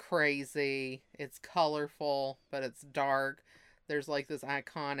 it's crazy, it's colorful, but it's dark. There's like this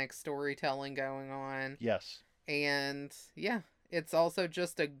iconic storytelling going on. Yes. And yeah, it's also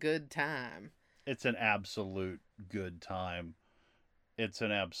just a good time. It's an absolute good time. It's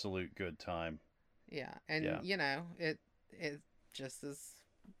an absolute good time. Yeah, and Yeah. it just is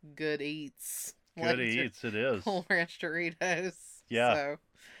good eats. Good Like eats, it is. Cool Ranch Doritos. Yeah. So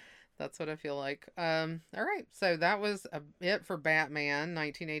that's what I feel like. All right, so that was it for Batman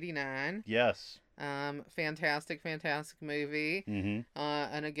 1989. Yes. Fantastic, fantastic movie. Mm-hmm.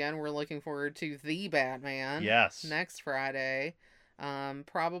 And again, we're looking forward to The Batman Yes. next Friday.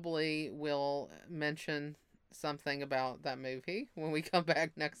 Probably will mention something about that movie when we come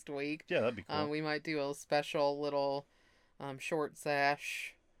back next week. Yeah, that'd be cool. We might do a special little short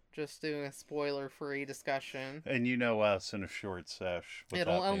sesh, just doing a spoiler-free discussion. And you know us in a short sesh. What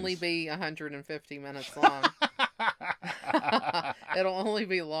It'll that only means. be 150 minutes long. It'll only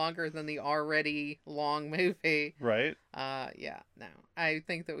be longer than the already long movie. Right? Yeah, no. I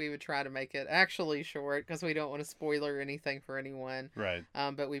think that we would try to make it actually short because we don't want to spoiler anything for anyone. Right.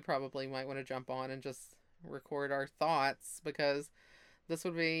 But we probably might want to jump on and just record our thoughts because this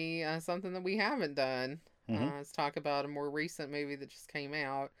would be something that we haven't done. Mm-hmm. Let's talk about a more recent movie that just came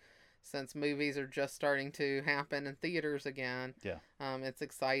out. Since movies are just starting to happen in theaters again, Yeah. it's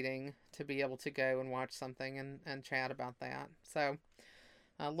exciting to be able to go and watch something and chat about that. So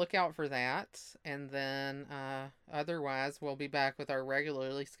look out for that. And then otherwise, we'll be back with our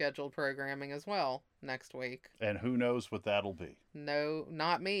regularly scheduled programming as well next week. And who knows what that'll be. No,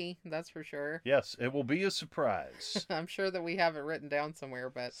 not me, that's for sure. Yes, it will be a surprise. I'm sure that we have it written down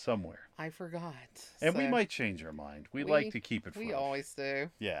somewhere, but Somewhere. I forgot. And we So might change our mind. We we- like to keep it fresh. we always do.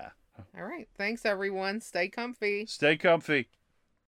 Yeah. All right. Thanks, everyone. Stay comfy. Stay comfy.